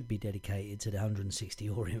week should be dedicated to the 160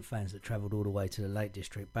 Orient fans that travelled all the way to the Lake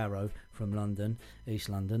District, Barrow, from London, East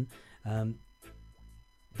London.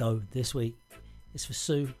 Though this week it's for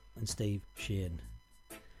Sue and Steve Sheehan.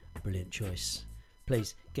 Brilliant choice.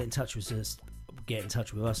 Please get in touch with us. Get in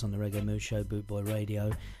touch with us on the Reggae Mood Show, Boot Boy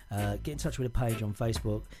Radio. Get in touch with the page on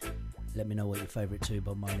Facebook. Let me know what your favourite 2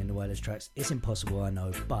 Bob Marley and the Wailers tracks. It's impossible, I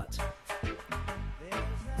know, but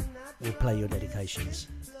we'll play your dedications.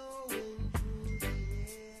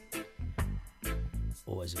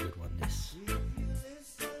 Always a good one, this.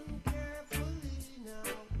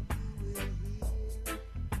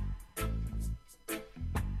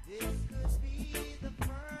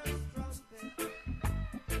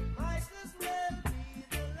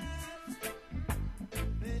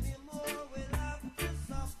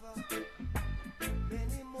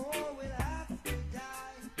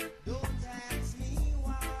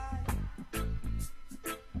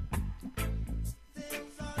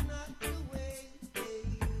 Things are not the way they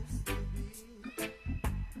used to be.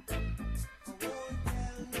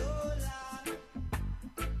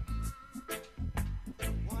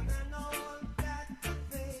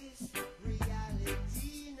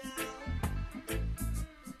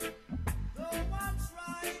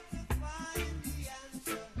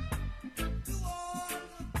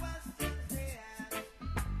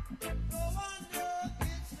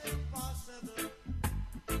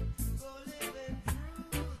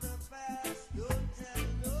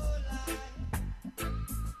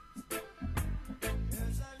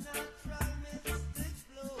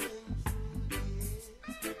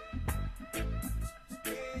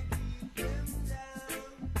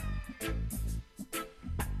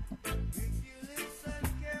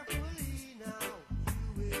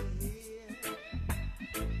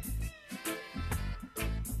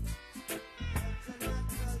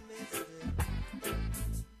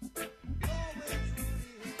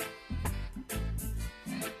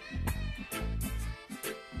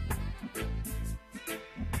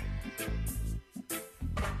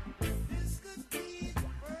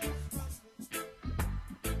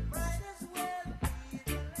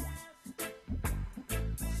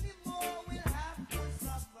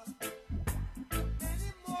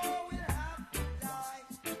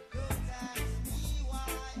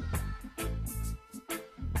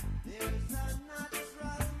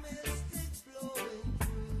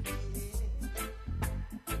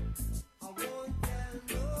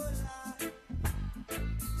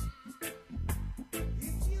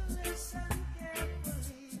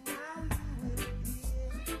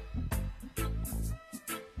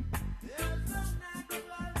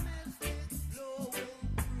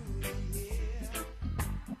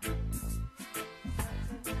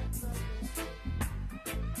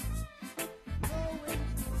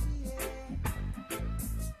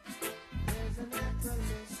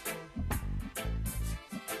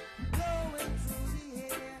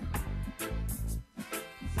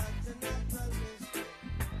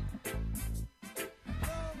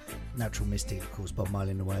 Natural Mystic, of course, Bob Marley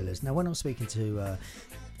and the Wailers. Now, when I was speaking to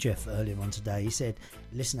Jeff earlier on today, he said,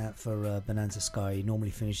 listen out for Bonanza Ska. He normally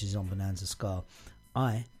finishes on Bonanza Ska.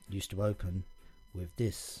 I used to open with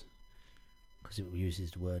this, because it uses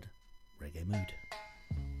the word reggae mood.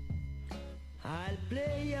 I'll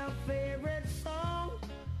play your favorite song,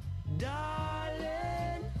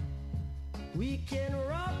 darling. We can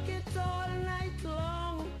rock it all night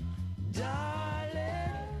long, darling.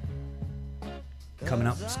 Coming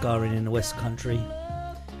up, scarring in the West Country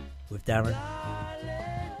with Darren.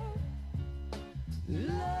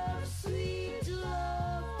 Love, sweet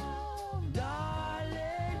love,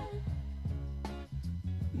 darling.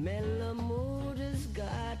 Mellow mood has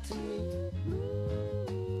got me.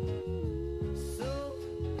 So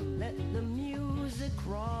let the music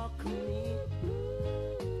rock me.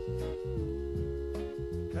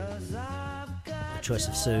 'Cause I've got The choice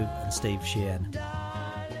of Sue and Steve Sheehan.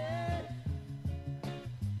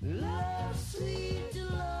 love, sweet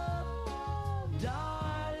love,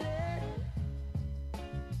 darling.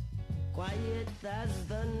 Quiet as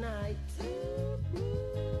the night.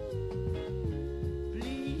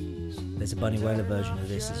 Please. There's a Bunny Wailer version of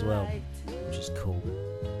this as well, which is cool.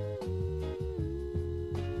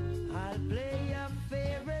 I'll play your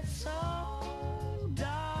favorite song,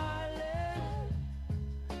 darling.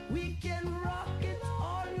 We can rock it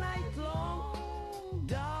all night long,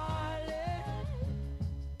 darling.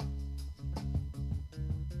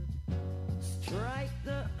 Strike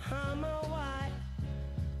the hammer wide,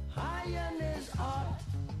 iron is hot.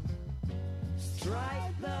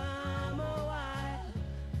 Strike the hammer wide,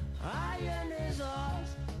 iron is hot.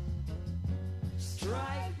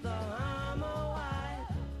 Strike the hammer wide,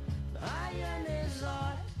 iron is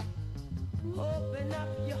hot. Open up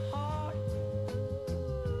your heart,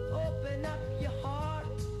 open up your heart.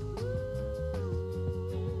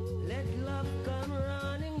 Let love come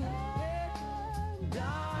running in,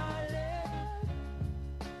 darling.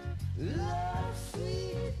 Love,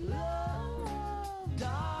 sweet love,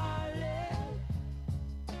 darling.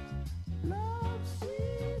 Love,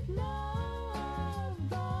 sweet love,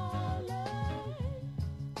 darling.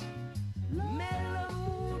 Mellow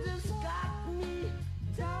mood has got me,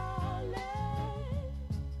 darling.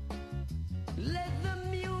 Let the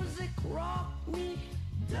music rock me,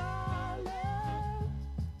 darling.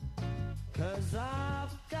 'Cause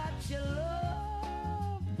I've got your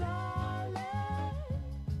love, darling.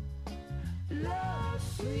 Love,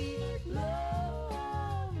 sweet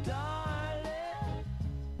love, darling.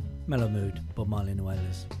 Mellow Mood, Bob Marley and the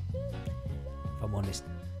Wailers. If I'm honest,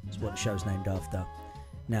 it's what the show's named after.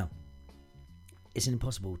 Now, it's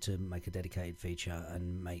impossible to make a dedicated feature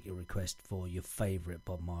and make a request for your favourite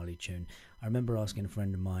Bob Marley tune. I remember asking a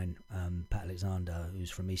friend of mine, Pat Alexander,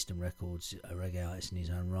 who's from Eastern Records, a reggae artist in his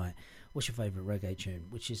own right, what's your favourite reggae tune?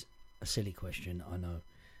 Which is a silly question, I know.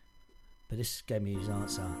 But this gave me his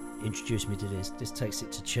answer. He introduced me to this. This takes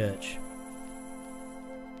it to church.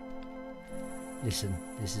 Listen,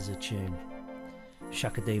 this is a tune.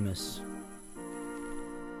 Shaka Demus.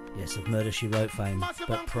 Yes, of Murder She Wrote fame.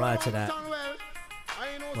 But prior to that,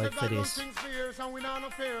 wait for this.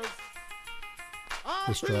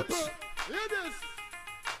 This drops.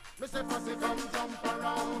 Mr. Fussy come jump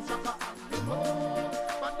around, shaka and the moon.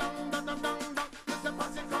 Mr.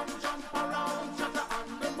 Fussy come jump around, shaka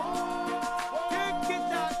and the moon. Kick it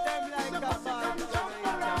at them like a ball. Jump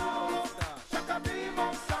around, shaka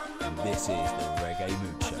Demus and the moon. This is the Reggae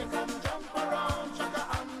Mood Show. Come jump around, shaka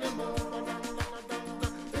and the moon.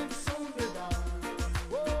 It's soon be done.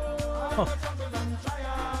 Whoa, trouble and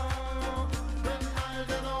trial. When I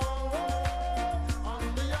get over on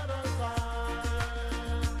the other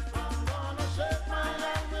side, I'm gonna shake my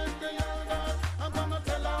hand with the elders. I'm gonna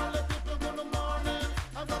tell all the people good morning.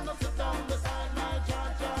 I'm gonna sit down beside my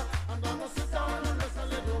cha-cha. I'm gonna sit down and listen a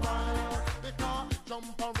little while. Because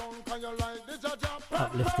jump around 'cause you like the cha-cha.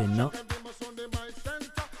 Uplifting, not?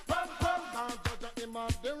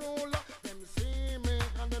 The ruler, them see me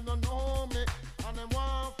and them don't know me, and them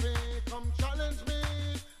want to come challenge me.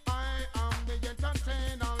 I am the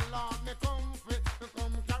entertainer, Lord, me come fit, me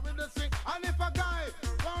come carry the sick. And if a guy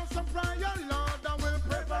wants some prayer, Lord, I will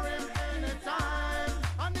pray for him anytime.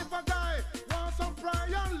 And if a guy wants some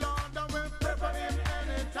prayer, Lord, I will pray for him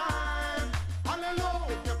anytime.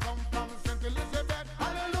 Hallelujah, if you come from St. Elizabeth,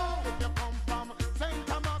 hallelujah, if you come from St.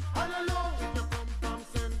 Thomas, hallelujah.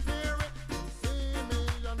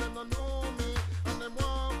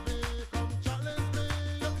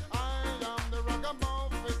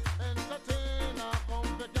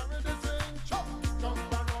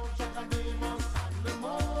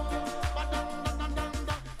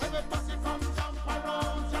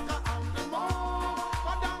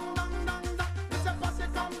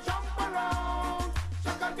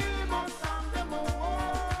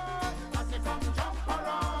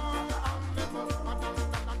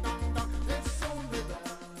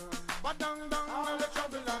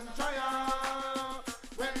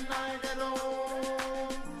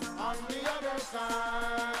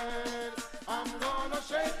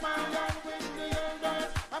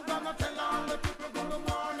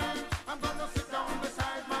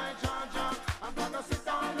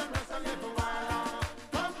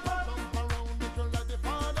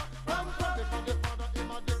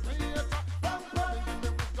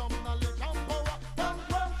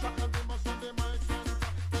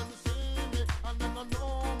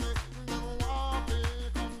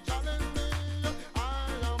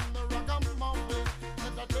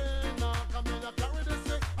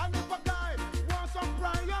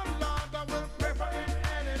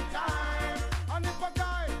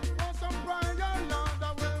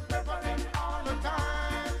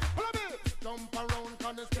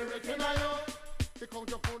 spirit in you. Pick out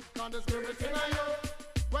your foot, cause the spirit in you.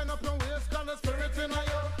 Wind up your waist, cause the spirit in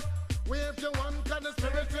you. Wave your one, cause the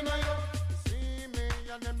spirit in you. See me,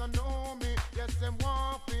 and them don't know me. Yes, them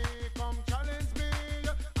want me, come challenge me.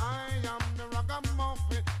 I am the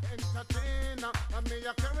ragamuffin entertainer, and me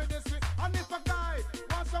I carry this shit. And if a guy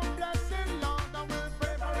wants some blessing, Lord, I will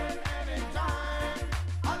pray for it anytime.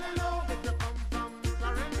 Hallelujah, if you come from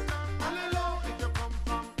Clarendon. Hallelujah, if you come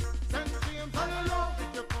from St. James. Hallelujah,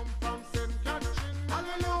 if you come from St. Catherine.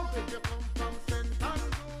 Hallelujah, if you come from St.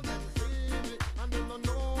 Andrew. Them see me, and they don't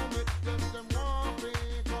know me. Yes, them want me,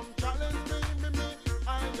 come challenge me. I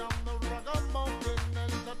am the ragamuffin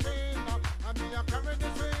entertainer, and me I carry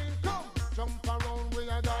this ring. Come, jump around, we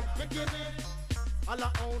are God picking it. All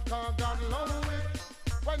out, cause God love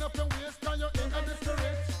it. Wind up your waist, cause you're in the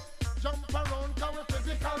spirit. Jump around, cause we're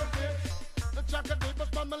physical fit. The jacket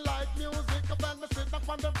deepest from me like music. When me sit up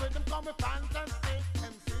on the rhythm, call me fantastic.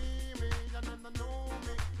 And see me, and then they know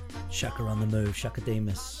me. Shaka on the move, Shaka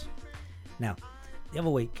Demus. Now, the other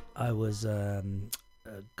week I was going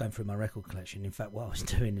through my record collection. In fact, what I was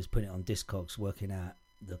doing is putting it on Discogs, working out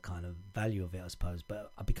the kind of value of it, I suppose.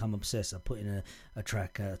 But I become obsessed. I put in a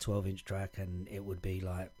track, a 12-inch track, and it would be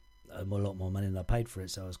like a lot more money than I paid for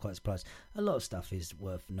it. So I was quite surprised. A lot of stuff is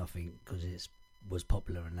worth nothing because it was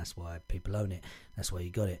popular, and that's why people own it. That's why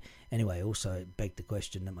you got it. Anyway, also it begged the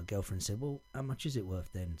question that my girlfriend said, well, how much is it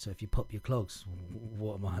worth then? So if you pop your clogs,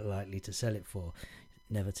 what am I likely to sell it for?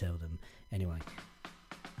 Never tell them. Anyway,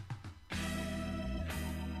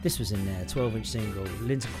 this was in there, 12-inch single,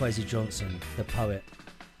 Linton Kwesi Johnson, The Poet,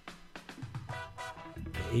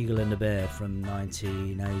 The Eagle and the Bear from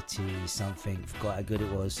 1980 something. Forgot how good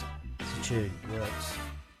it was. It's a tune, works.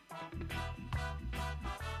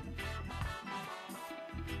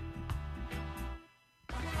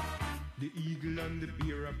 The eagle and the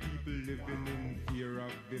bear are people living in fear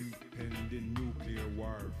of impending nuclear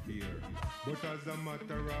warfare. But as a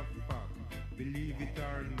matter of fact, believe it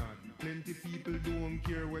or not, plenty people don't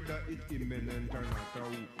care whether it's imminent or not, or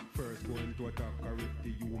who first going to attack, or if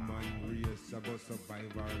the human race are going to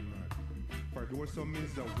survive or not. For those some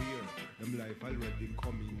is aware, them life already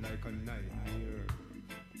coming like a nightmare.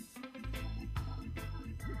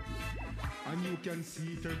 And you can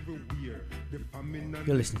see it everywhere. The famine and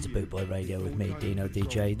You're listening to Bootboy Radio with me, Dino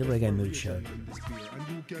DJ, the Reggae Mood Show. And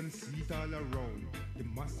you can see it all around. The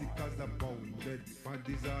massacres abound, dead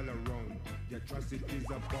bodies all around. The atrocities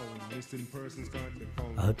abound, missing persons can't be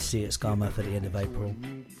found. I hope to see you at Skarmouth at the end of April.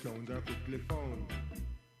 New clowns are quickly found.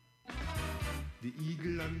 The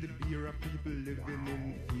eagle and the bear are people living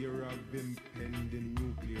in fear of impending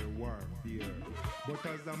nuclear warfare. But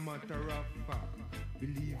as a matter of fact,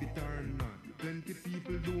 believe it or not, plenty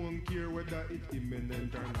people don't care whether it's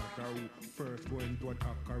imminent or not, or who first going to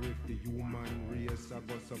attack, or if the human race are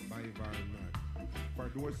going to survive or not. For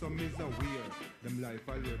those some is aware, them life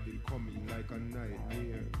already coming like a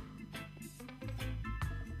nightmare.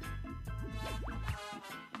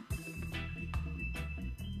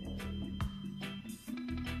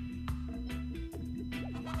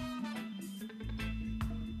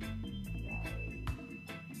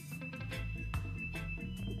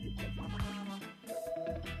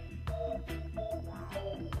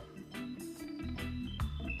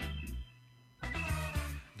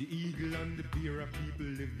 The eagle and the bear are people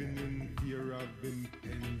living in fear of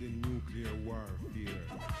impending nuclear warfare.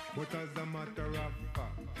 But as a matter of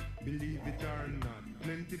fact, believe it or not,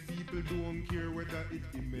 plenty people don't care whether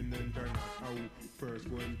it's imminent or not, or who first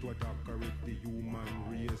going to attack, or if the human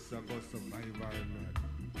race are going to survive or not.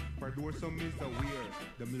 For those some is aware,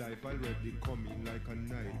 them life already coming like a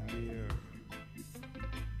nightmare.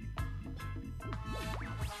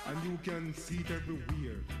 And you can see it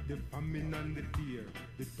everywhere, the famine and the fear,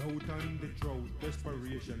 the doubt and the drought,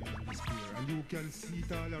 desperation and despair. And you can see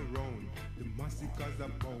it all around, the massacres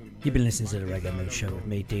abound. You've been listening to the Reggae Mood Show with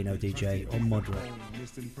me, Dino DJ, on Moderate,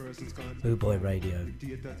 Bootboy Radio.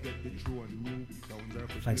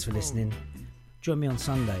 Thanks for listening. Join me on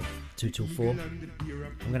Sunday, 2 till 4. I'm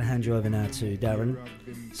going to hand you over now to Darren,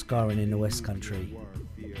 scarring in the West Country.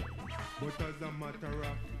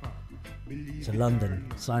 To London,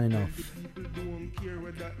 signing off. People don't care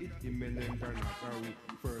whether it's imminent or not, or who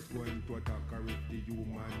first going to attack, or if the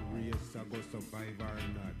human race are going to survive or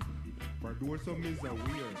not. For those some is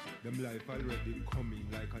aware, them life already coming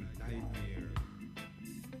like a nightmare.